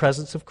into the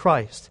presence of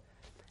Christ.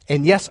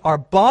 And yes, our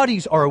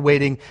bodies are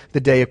awaiting the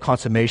day of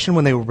consummation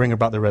when they will bring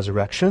about the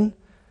resurrection,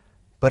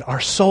 but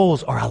our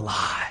souls are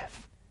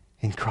alive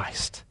in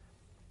Christ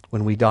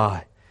when we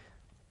die.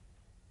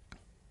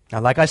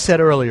 Now, like I said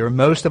earlier,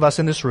 most of us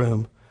in this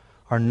room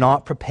are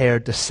not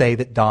prepared to say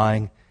that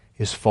dying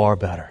is far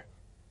better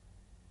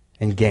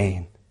and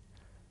gain.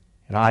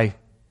 And I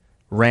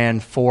ran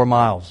 4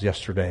 miles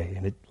yesterday,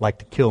 and it liked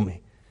to kill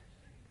me.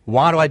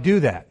 Why do I do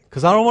that?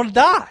 Because I don't want to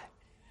die.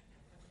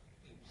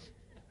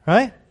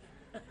 Right?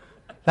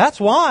 That's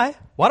why.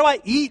 Why do I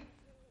eat,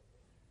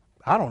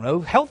 I don't know,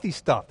 healthy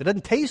stuff that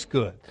doesn't taste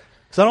good?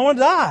 Because I don't want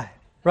to die.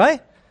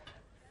 Right?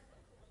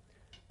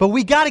 But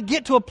we got to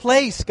get to a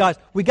place, guys,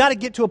 we got to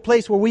get to a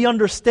place where we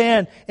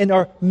understand and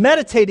are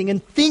meditating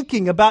and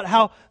thinking about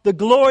how the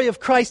glory of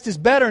Christ is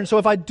better. And so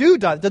if I do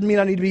die, it doesn't mean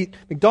I need to eat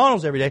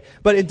McDonald's every day,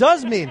 but it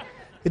does mean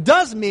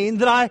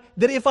that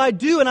if I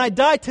do and I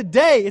die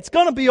today, it's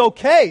going to be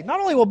okay. Not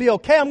only will it be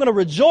okay, I'm going to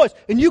rejoice,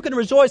 and you can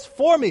rejoice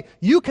for me.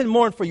 You can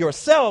mourn for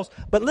yourselves,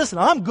 but listen,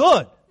 I'm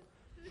good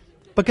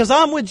because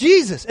I'm with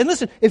Jesus. And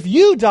listen, if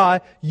you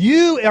die,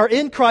 you are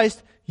in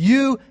Christ,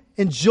 you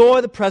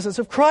enjoy the presence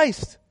of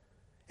Christ.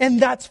 And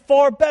that's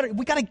far better.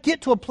 We got to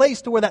get to a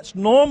place to where that's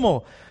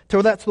normal, to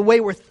where that's the way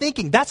we're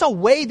thinking. That's a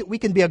way that we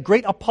can be a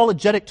great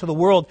apologetic to the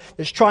world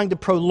that's trying to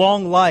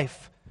prolong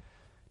life.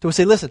 To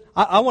say, listen,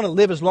 I want to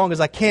live as long as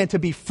I can to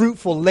be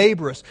fruitful,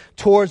 laborious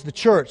towards the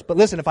church. But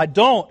listen, if I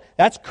don't,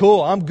 that's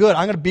cool. I'm good.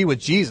 I'm going to be with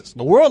Jesus.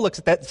 The world looks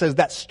at that and says,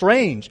 that's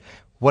strange.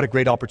 What a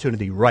great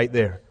opportunity right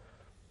there.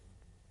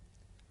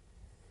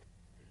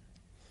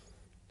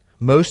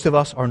 Most of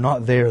us are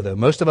not there, though.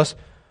 Most of us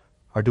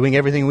are doing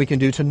everything we can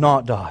do to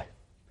not die.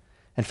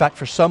 In fact,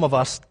 for some of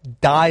us,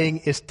 dying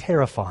is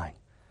terrifying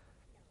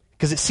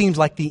because it seems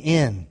like the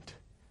end.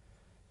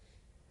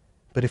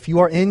 But if you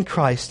are in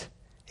Christ,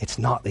 it's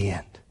not the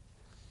end.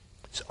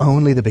 It's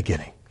only the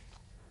beginning.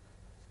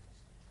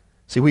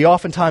 See, we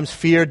oftentimes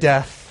fear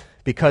death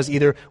because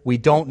either we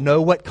don't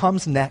know what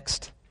comes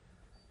next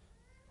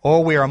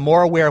or we are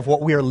more aware of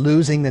what we are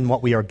losing than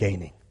what we are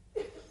gaining.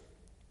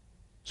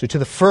 So to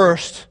the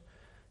first,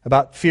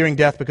 about fearing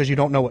death because you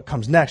don't know what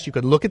comes next, you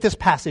could look at this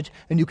passage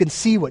and you can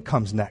see what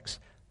comes next.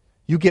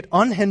 You get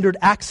unhindered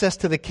access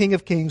to the King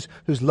of Kings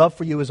whose love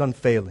for you is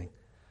unfailing.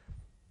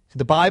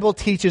 The Bible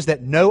teaches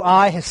that no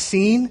eye has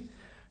seen,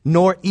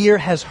 nor ear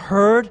has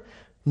heard,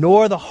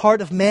 nor the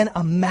heart of man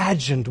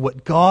imagined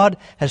what God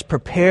has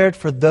prepared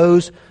for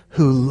those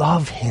who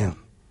love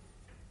Him.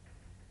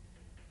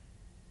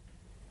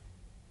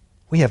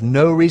 We have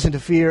no reason to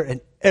fear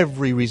and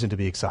every reason to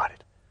be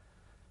excited.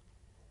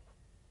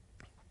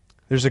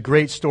 There's a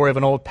great story of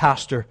an old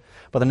pastor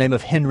by the name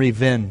of Henry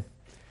Venn.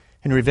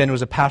 Henry Venn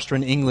was a pastor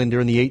in England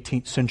during the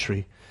 18th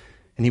century.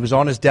 And he was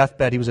on his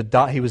deathbed. He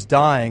was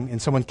dying,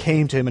 and someone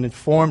came to him and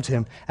informed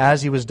him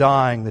as he was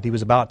dying that he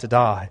was about to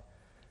die.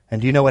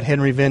 And do you know what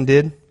Henry Venn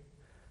did?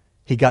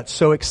 He got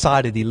so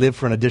excited he lived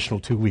for an additional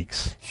 2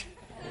 weeks.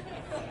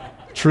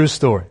 True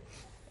story.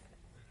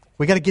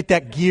 We got to get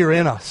that gear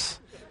in us.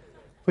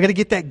 We got to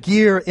get that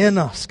gear in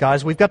us,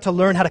 guys. We've got to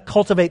learn how to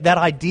cultivate that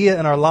idea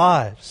in our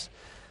lives.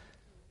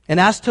 And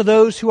as to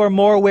those who are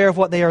more aware of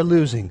what they are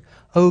losing,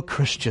 oh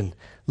Christian,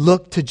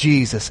 look to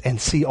Jesus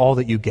and see all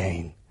that you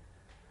gain.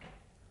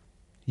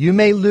 You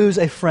may lose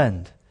a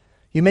friend.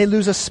 You may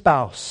lose a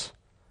spouse,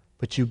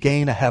 but you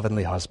gain a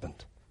heavenly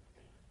husband.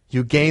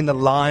 You gain the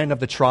Lion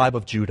of the tribe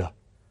of Judah.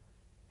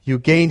 You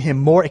gain him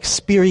more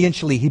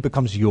experientially. He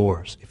becomes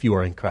yours if you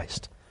are in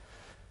Christ.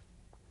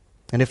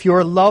 And if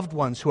your loved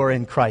ones who are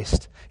in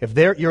Christ, if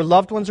your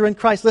loved ones are in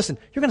Christ, listen,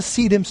 you're going to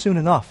see them soon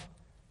enough,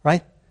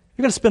 right?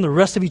 You're going to spend the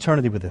rest of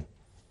eternity with them.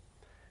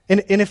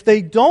 And if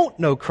they don't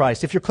know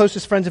Christ, if your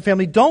closest friends and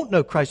family don't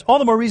know Christ, all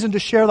the more reason to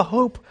share the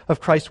hope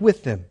of Christ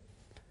with them.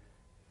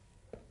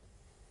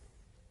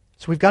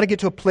 So we've got to get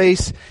to a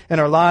place in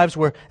our lives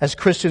where, as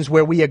Christians,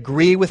 where we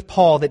agree with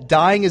Paul that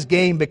dying is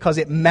gain because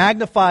it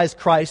magnifies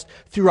Christ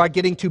through our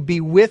getting to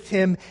be with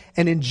Him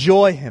and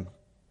enjoy Him.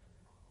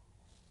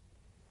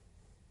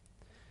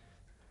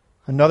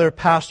 Another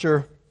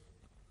pastor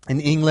in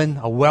England,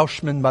 a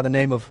Welshman by the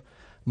name of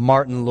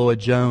Martin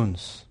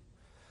Lloyd-Jones,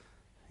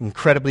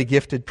 incredibly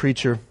gifted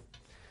preacher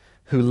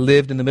who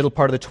lived in the middle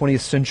part of the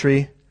 20th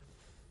century.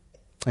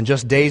 And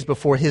just days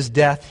before his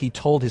death, he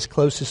told his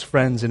closest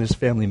friends and his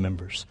family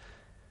members,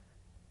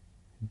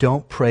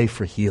 "Don't pray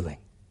for healing.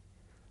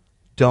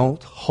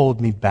 Don't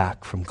hold me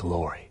back from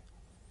glory.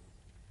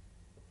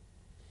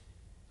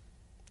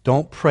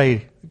 Don't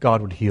pray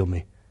God would heal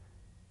me.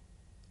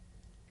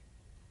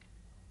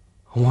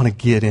 I want to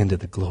get into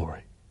the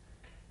glory."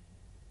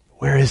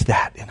 Where is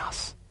that in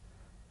us?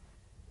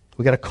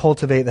 We got to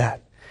cultivate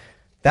that.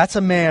 That's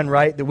a man,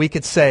 right, that we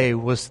could say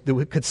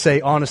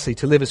honestly,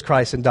 to live as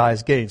Christ and die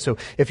as gain. So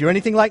if you're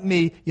anything like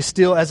me, you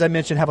still, as I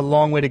mentioned, have a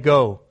long way to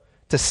go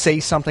to say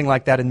something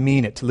like that and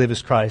mean it, to live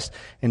as Christ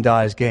and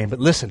die as gain. But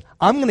listen,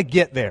 I'm going to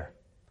get there.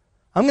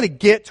 I'm going to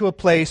get to a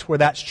place where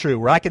that's true,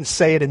 where I can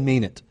say it and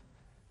mean it.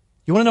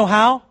 You want to know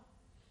how?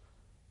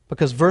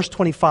 Because verse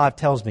 25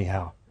 tells me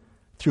how.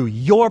 Through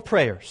your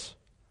prayers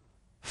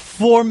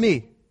for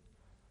me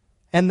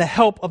and the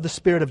help of the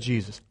Spirit of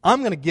Jesus.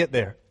 I'm going to get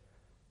there.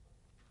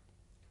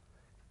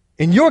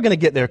 And you're going to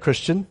get there,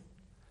 Christian,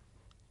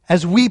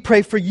 as we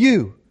pray for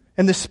you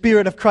and the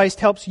Spirit of Christ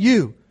helps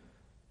you.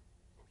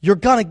 You're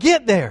going to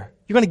get there.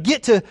 You're going to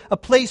get to a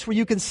place where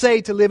you can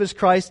say to live as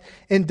Christ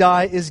and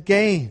die is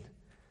gain.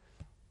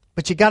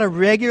 But you got to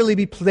regularly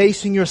be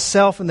placing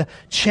yourself in the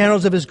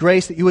channels of His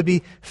grace that you would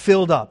be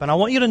filled up. And I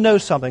want you to know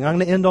something. I'm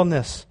going to end on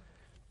this.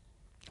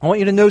 I want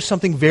you to know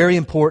something very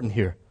important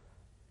here.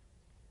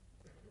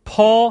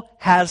 Paul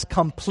has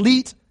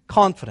complete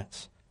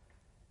confidence.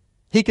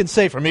 He can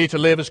say, "For me to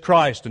live is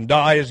Christ and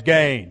die is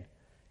gain."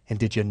 And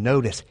did you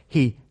notice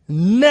he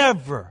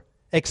never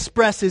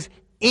expresses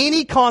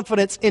any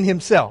confidence in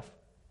himself?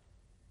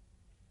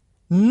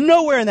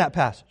 Nowhere in that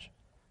passage.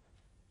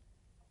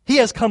 He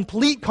has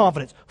complete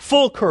confidence,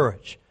 full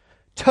courage,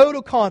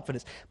 total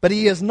confidence. But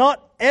he is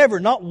not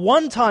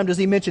one time does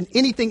he mention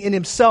anything in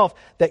himself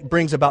that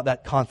brings about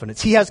that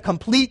confidence. He has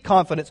complete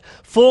confidence,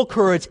 full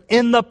courage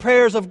in the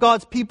prayers of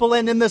God's people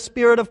and in the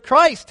Spirit of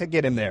Christ to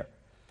get him there.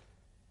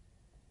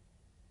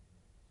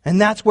 And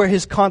that's where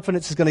his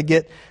confidence is going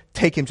to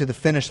take him to the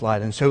finish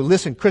line. And so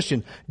listen,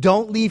 Christian,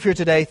 don't leave here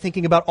today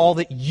thinking about all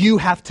that you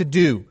have to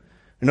do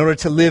in order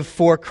to live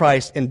for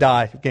Christ and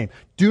die for gain.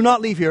 Do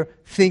not leave here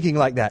thinking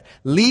like that.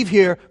 Leave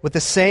here with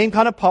the same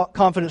kind of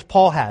confidence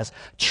Paul has,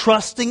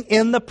 trusting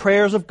in the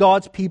prayers of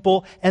God's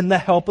people and the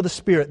help of the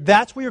Spirit.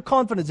 That's where your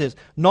confidence is.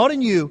 Not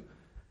in you,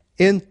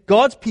 in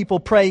God's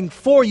people praying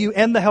for you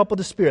and the help of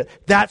the Spirit.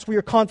 That's where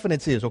your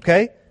confidence is,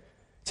 okay?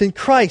 It's in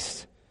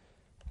Christ.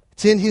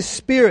 It's in His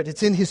Spirit.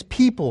 It's in His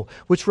people.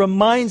 Which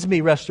reminds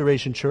me,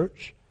 Restoration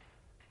Church,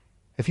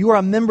 if you are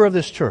a member of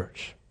this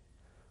church,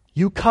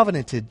 you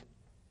covenanted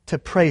to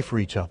pray for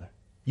each other.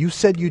 You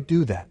said you'd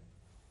do that.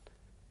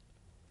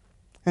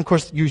 And of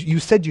course, you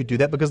said you'd do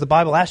that because the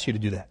Bible asks you to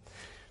do that.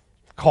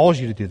 It calls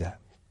you to do that.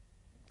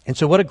 And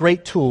so what a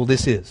great tool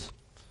this is,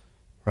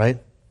 right?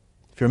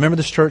 If you remember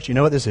this church, you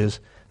know what this is.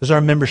 This is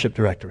our membership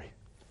directory.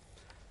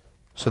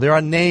 So there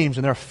are names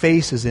and there are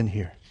faces in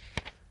here.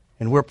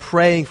 And we're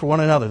praying for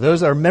one another.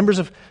 Those that are members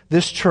of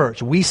this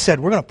church, we said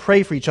we're going to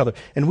pray for each other.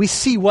 And we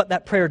see what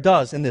that prayer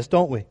does in this,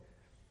 don't we?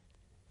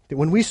 That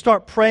when we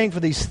start praying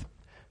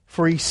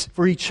for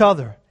each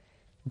other,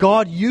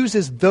 God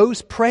uses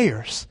those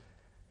prayers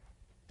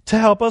to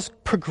help us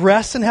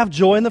progress and have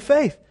joy in the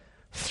faith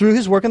through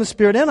His work in the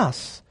Spirit in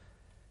us.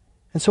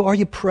 And so are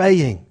you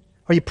praying?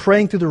 Are you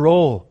praying through the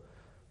role?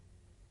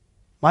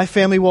 My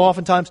family will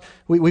oftentimes,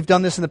 we've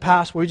done this in the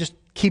past, where we just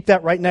keep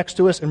that right next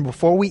to us, and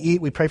before we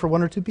eat, we pray for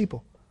one or two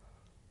people.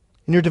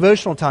 In your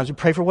devotional times, we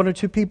pray for one or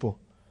two people.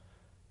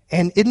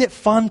 And isn't it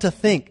fun to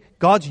think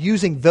God's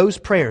using those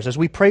prayers as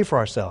we pray for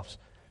ourselves?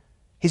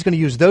 He's going to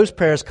use those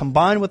prayers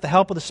combined with the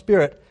help of the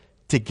Spirit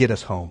to get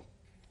us home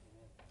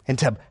and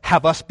to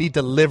have us be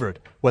delivered,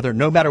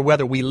 no matter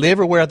whether we live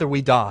or whether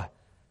we die.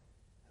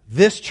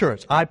 This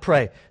church, I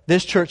pray,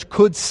 this church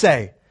could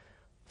say,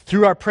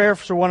 through our prayers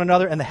for one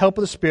another and the help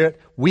of the Spirit,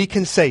 we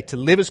can say to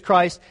live as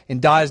Christ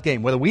and die as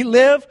gain. Whether we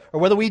live or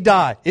whether we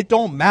die, it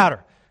don't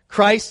matter.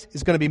 Christ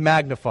is going to be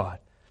magnified.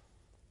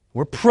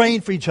 We're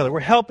praying for each other. We're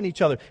helping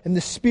each other. And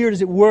the Spirit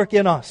is at work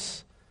in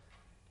us.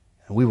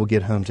 And we will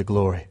get home to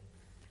glory,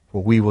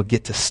 where we will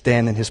get to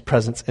stand in His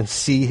presence and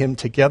see Him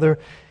together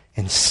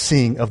and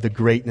sing of the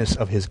greatness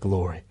of His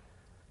glory.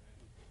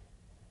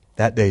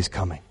 That day is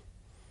coming.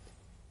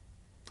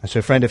 And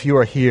so, friend, if you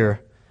are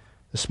here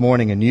this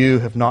morning and you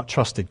have not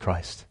trusted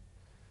Christ,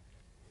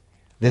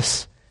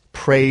 this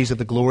praise of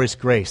the glorious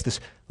grace,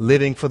 this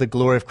living for the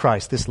glory of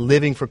Christ, this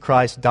living for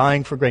Christ,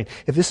 dying for gain,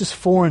 if this is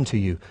foreign to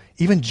you,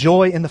 even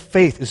joy in the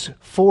faith is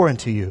foreign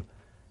to you,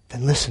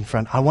 then listen,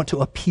 friend, I want to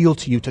appeal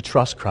to you to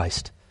trust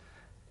Christ.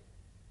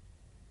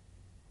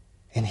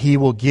 And He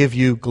will give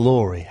you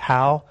glory.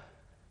 How?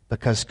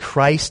 Because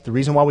Christ, the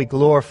reason why we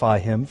glorify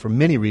Him, for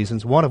many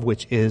reasons, one of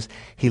which is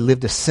He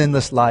lived a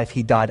sinless life.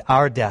 He died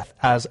our death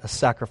as a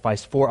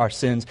sacrifice for our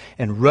sins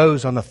and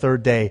rose on the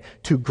third day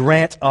to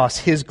grant us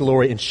His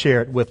glory and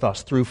share it with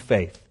us through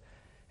faith.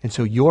 And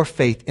so your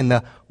faith in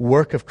the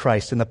work of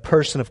Christ, in the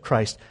person of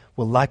Christ,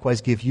 will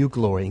likewise give you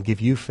glory and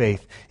give you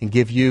faith and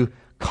give you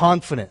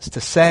confidence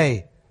to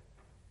say,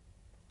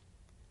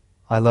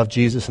 I love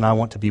Jesus and I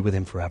want to be with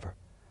him forever.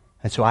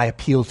 And so I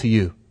appeal to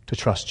you to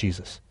trust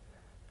Jesus.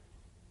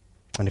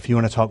 And if you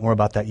want to talk more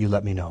about that, you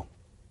let me know.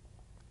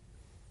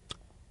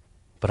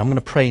 But I'm going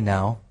to pray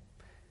now,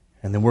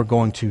 and then we're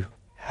going to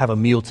have a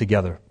meal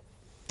together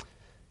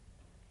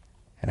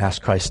and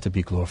ask Christ to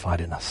be glorified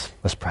in us.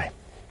 Let's pray.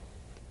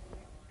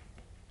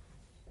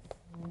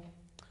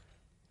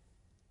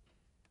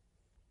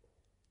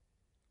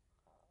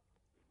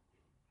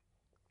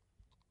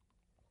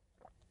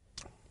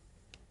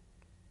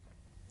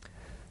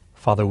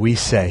 Father, we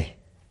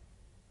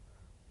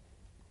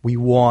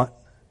want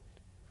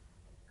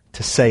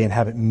to say and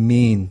have it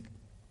mean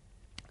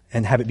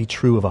and have it be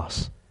true of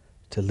us.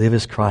 To live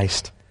as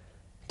Christ,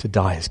 to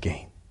die as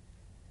gain.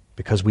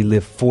 Because we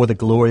live for the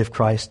glory of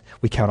Christ,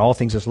 we count all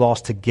things as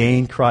loss to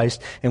gain Christ,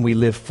 and we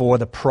live for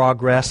the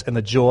progress and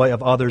the joy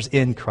of others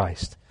in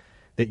Christ.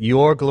 That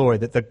your glory,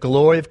 that the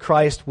glory of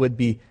Christ would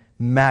be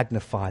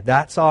magnified.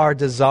 That's our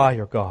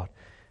desire, God.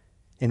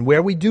 And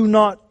where we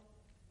don't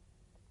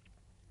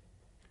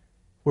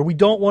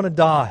want to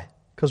die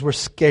because we're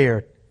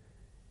scared,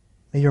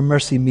 may your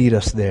mercy meet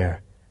us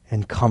there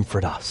and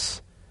comfort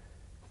us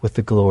with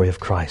the glory of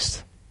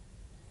Christ.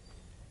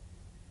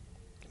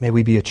 May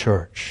we be a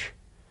church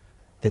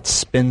that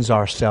spends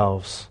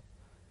ourselves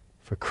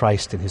for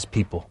Christ and his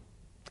people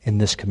in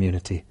this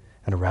community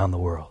and around the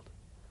world.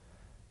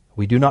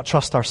 We do not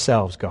trust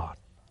ourselves, God.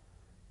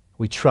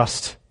 We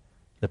trust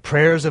the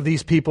prayers of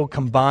these people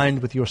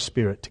combined with your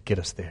Spirit to get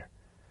us there.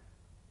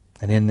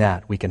 And in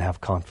that we can have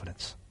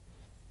confidence.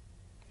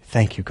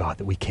 Thank you, God,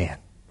 that we can.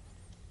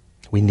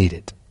 We need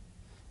it.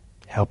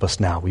 Help us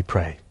now, we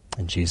pray.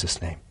 In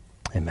Jesus' name,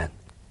 amen.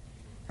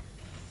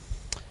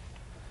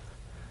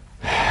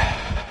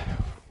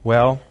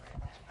 Well,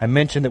 I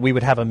mentioned that we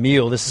would have a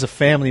meal. This is a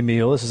family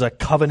meal. This is a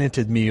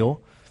covenanted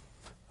meal.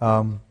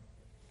 And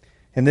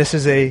this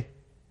is a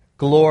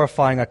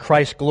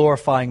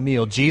Christ-glorifying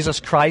meal.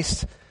 Jesus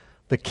Christ,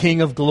 the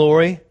King of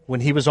glory, when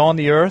he was on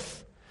the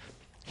earth,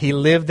 he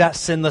lived that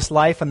sinless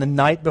life, and the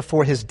night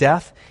before his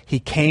death, he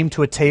came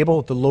to a table.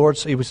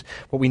 It was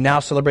what we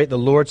now celebrate, the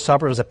Lord's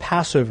Supper. It was a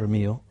Passover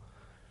meal.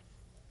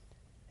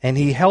 And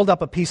he held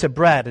up a piece of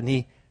bread, and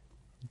he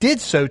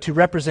did so to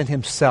represent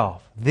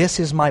himself. This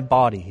is my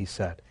body, he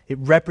said. It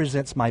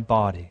represents my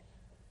body.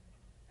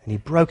 And he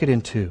broke it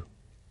in two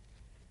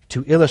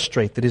to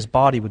illustrate that his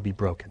body would be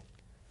broken.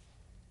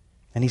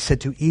 And he said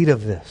to eat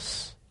of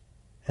this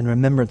in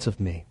remembrance of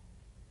me.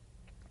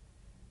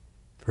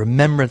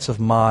 Remembrance of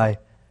my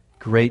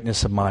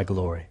greatness, of my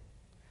glory.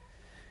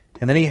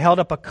 And then he held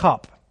up a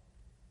cup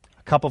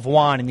of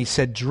wine, and he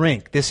said,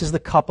 drink. This is the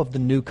cup of the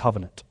new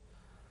covenant.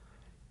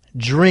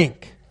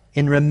 Drink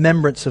in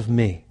remembrance of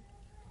me.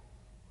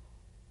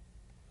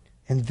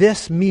 And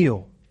this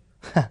meal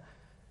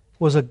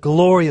was a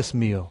glorious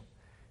meal.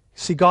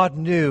 See, God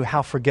knew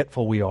how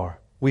forgetful we are.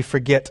 We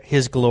forget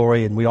his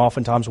glory, and we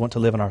oftentimes want to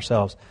live in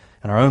ourselves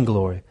and our own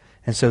glory.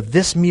 And so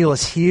this meal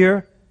is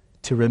here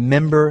to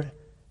remember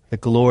the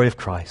glory of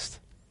Christ.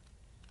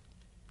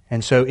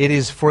 And so it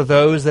is for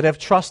those that have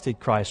trusted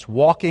Christ,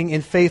 walking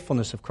in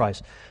faithfulness of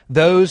Christ.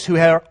 Those who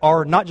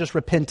are not just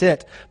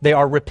repentant, they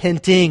are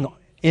repenting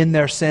in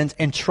their sins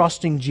and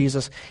trusting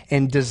Jesus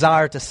and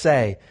desire to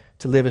say,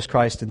 to live as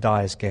Christ and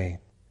die as gain.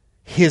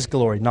 His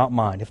glory, not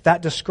mine. If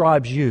that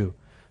describes you,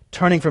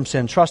 turning from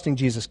sin, trusting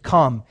Jesus,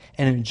 come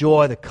and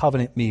enjoy the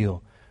covenant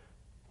meal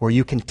where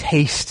you can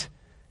taste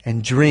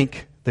and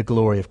drink the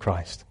glory of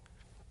Christ.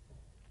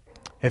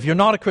 If you're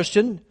not a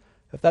Christian,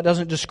 if that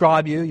doesn't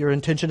describe you, your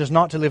intention is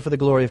not to live for the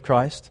glory of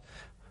Christ,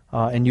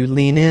 and you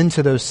lean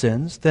into those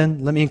sins,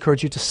 then let me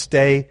encourage you to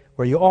stay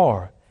where you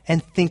are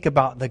and think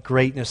about the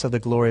greatness of the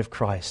glory of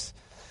Christ.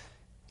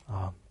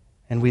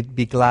 And we'd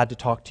be glad to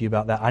talk to you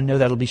about that. I know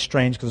that'll be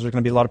strange because there's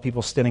going to be a lot of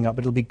people standing up,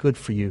 but it'll be good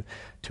for you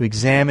to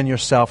examine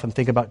yourself and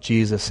think about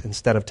Jesus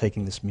instead of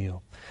taking this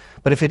meal.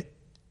 But if it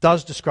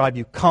does describe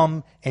you,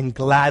 come and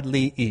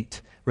gladly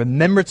eat.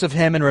 Remembrance of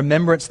him and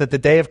remembrance that the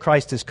day of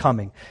Christ is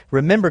coming.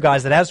 Remember,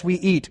 guys, that as we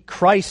eat,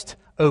 Christ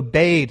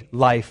obeyed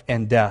life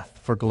and death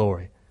for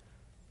glory.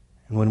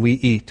 And when we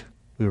eat,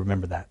 we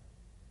remember that.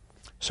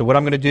 So what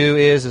I'm going to do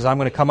is I'm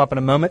going to come up in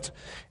a moment,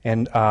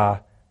 and I'm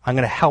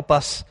going to help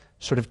us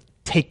sort of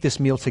take this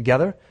meal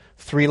together.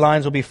 3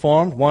 lines will be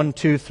formed. 1,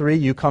 2, 3.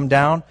 You come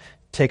down,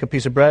 take a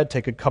piece of bread,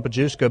 take a cup of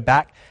juice, go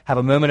back, have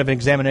a moment of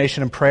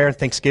examination and prayer and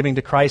thanksgiving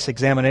to Christ,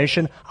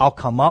 examination. I'll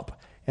come up,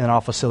 and then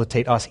I'll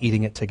facilitate us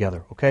eating it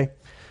together, okay?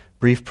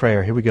 Brief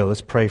prayer. Here we go.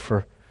 Let's pray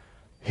for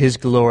his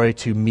glory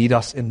to meet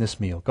us in this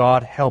meal.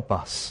 God, help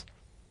us.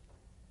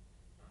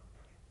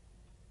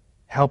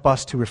 Help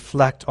us to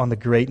reflect on the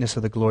greatness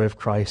of the glory of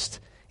Christ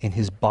in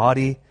his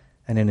body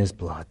and in his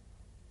blood.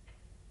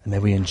 And may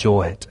we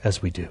enjoy it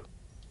as we do.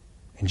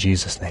 In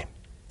Jesus' name,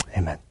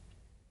 amen.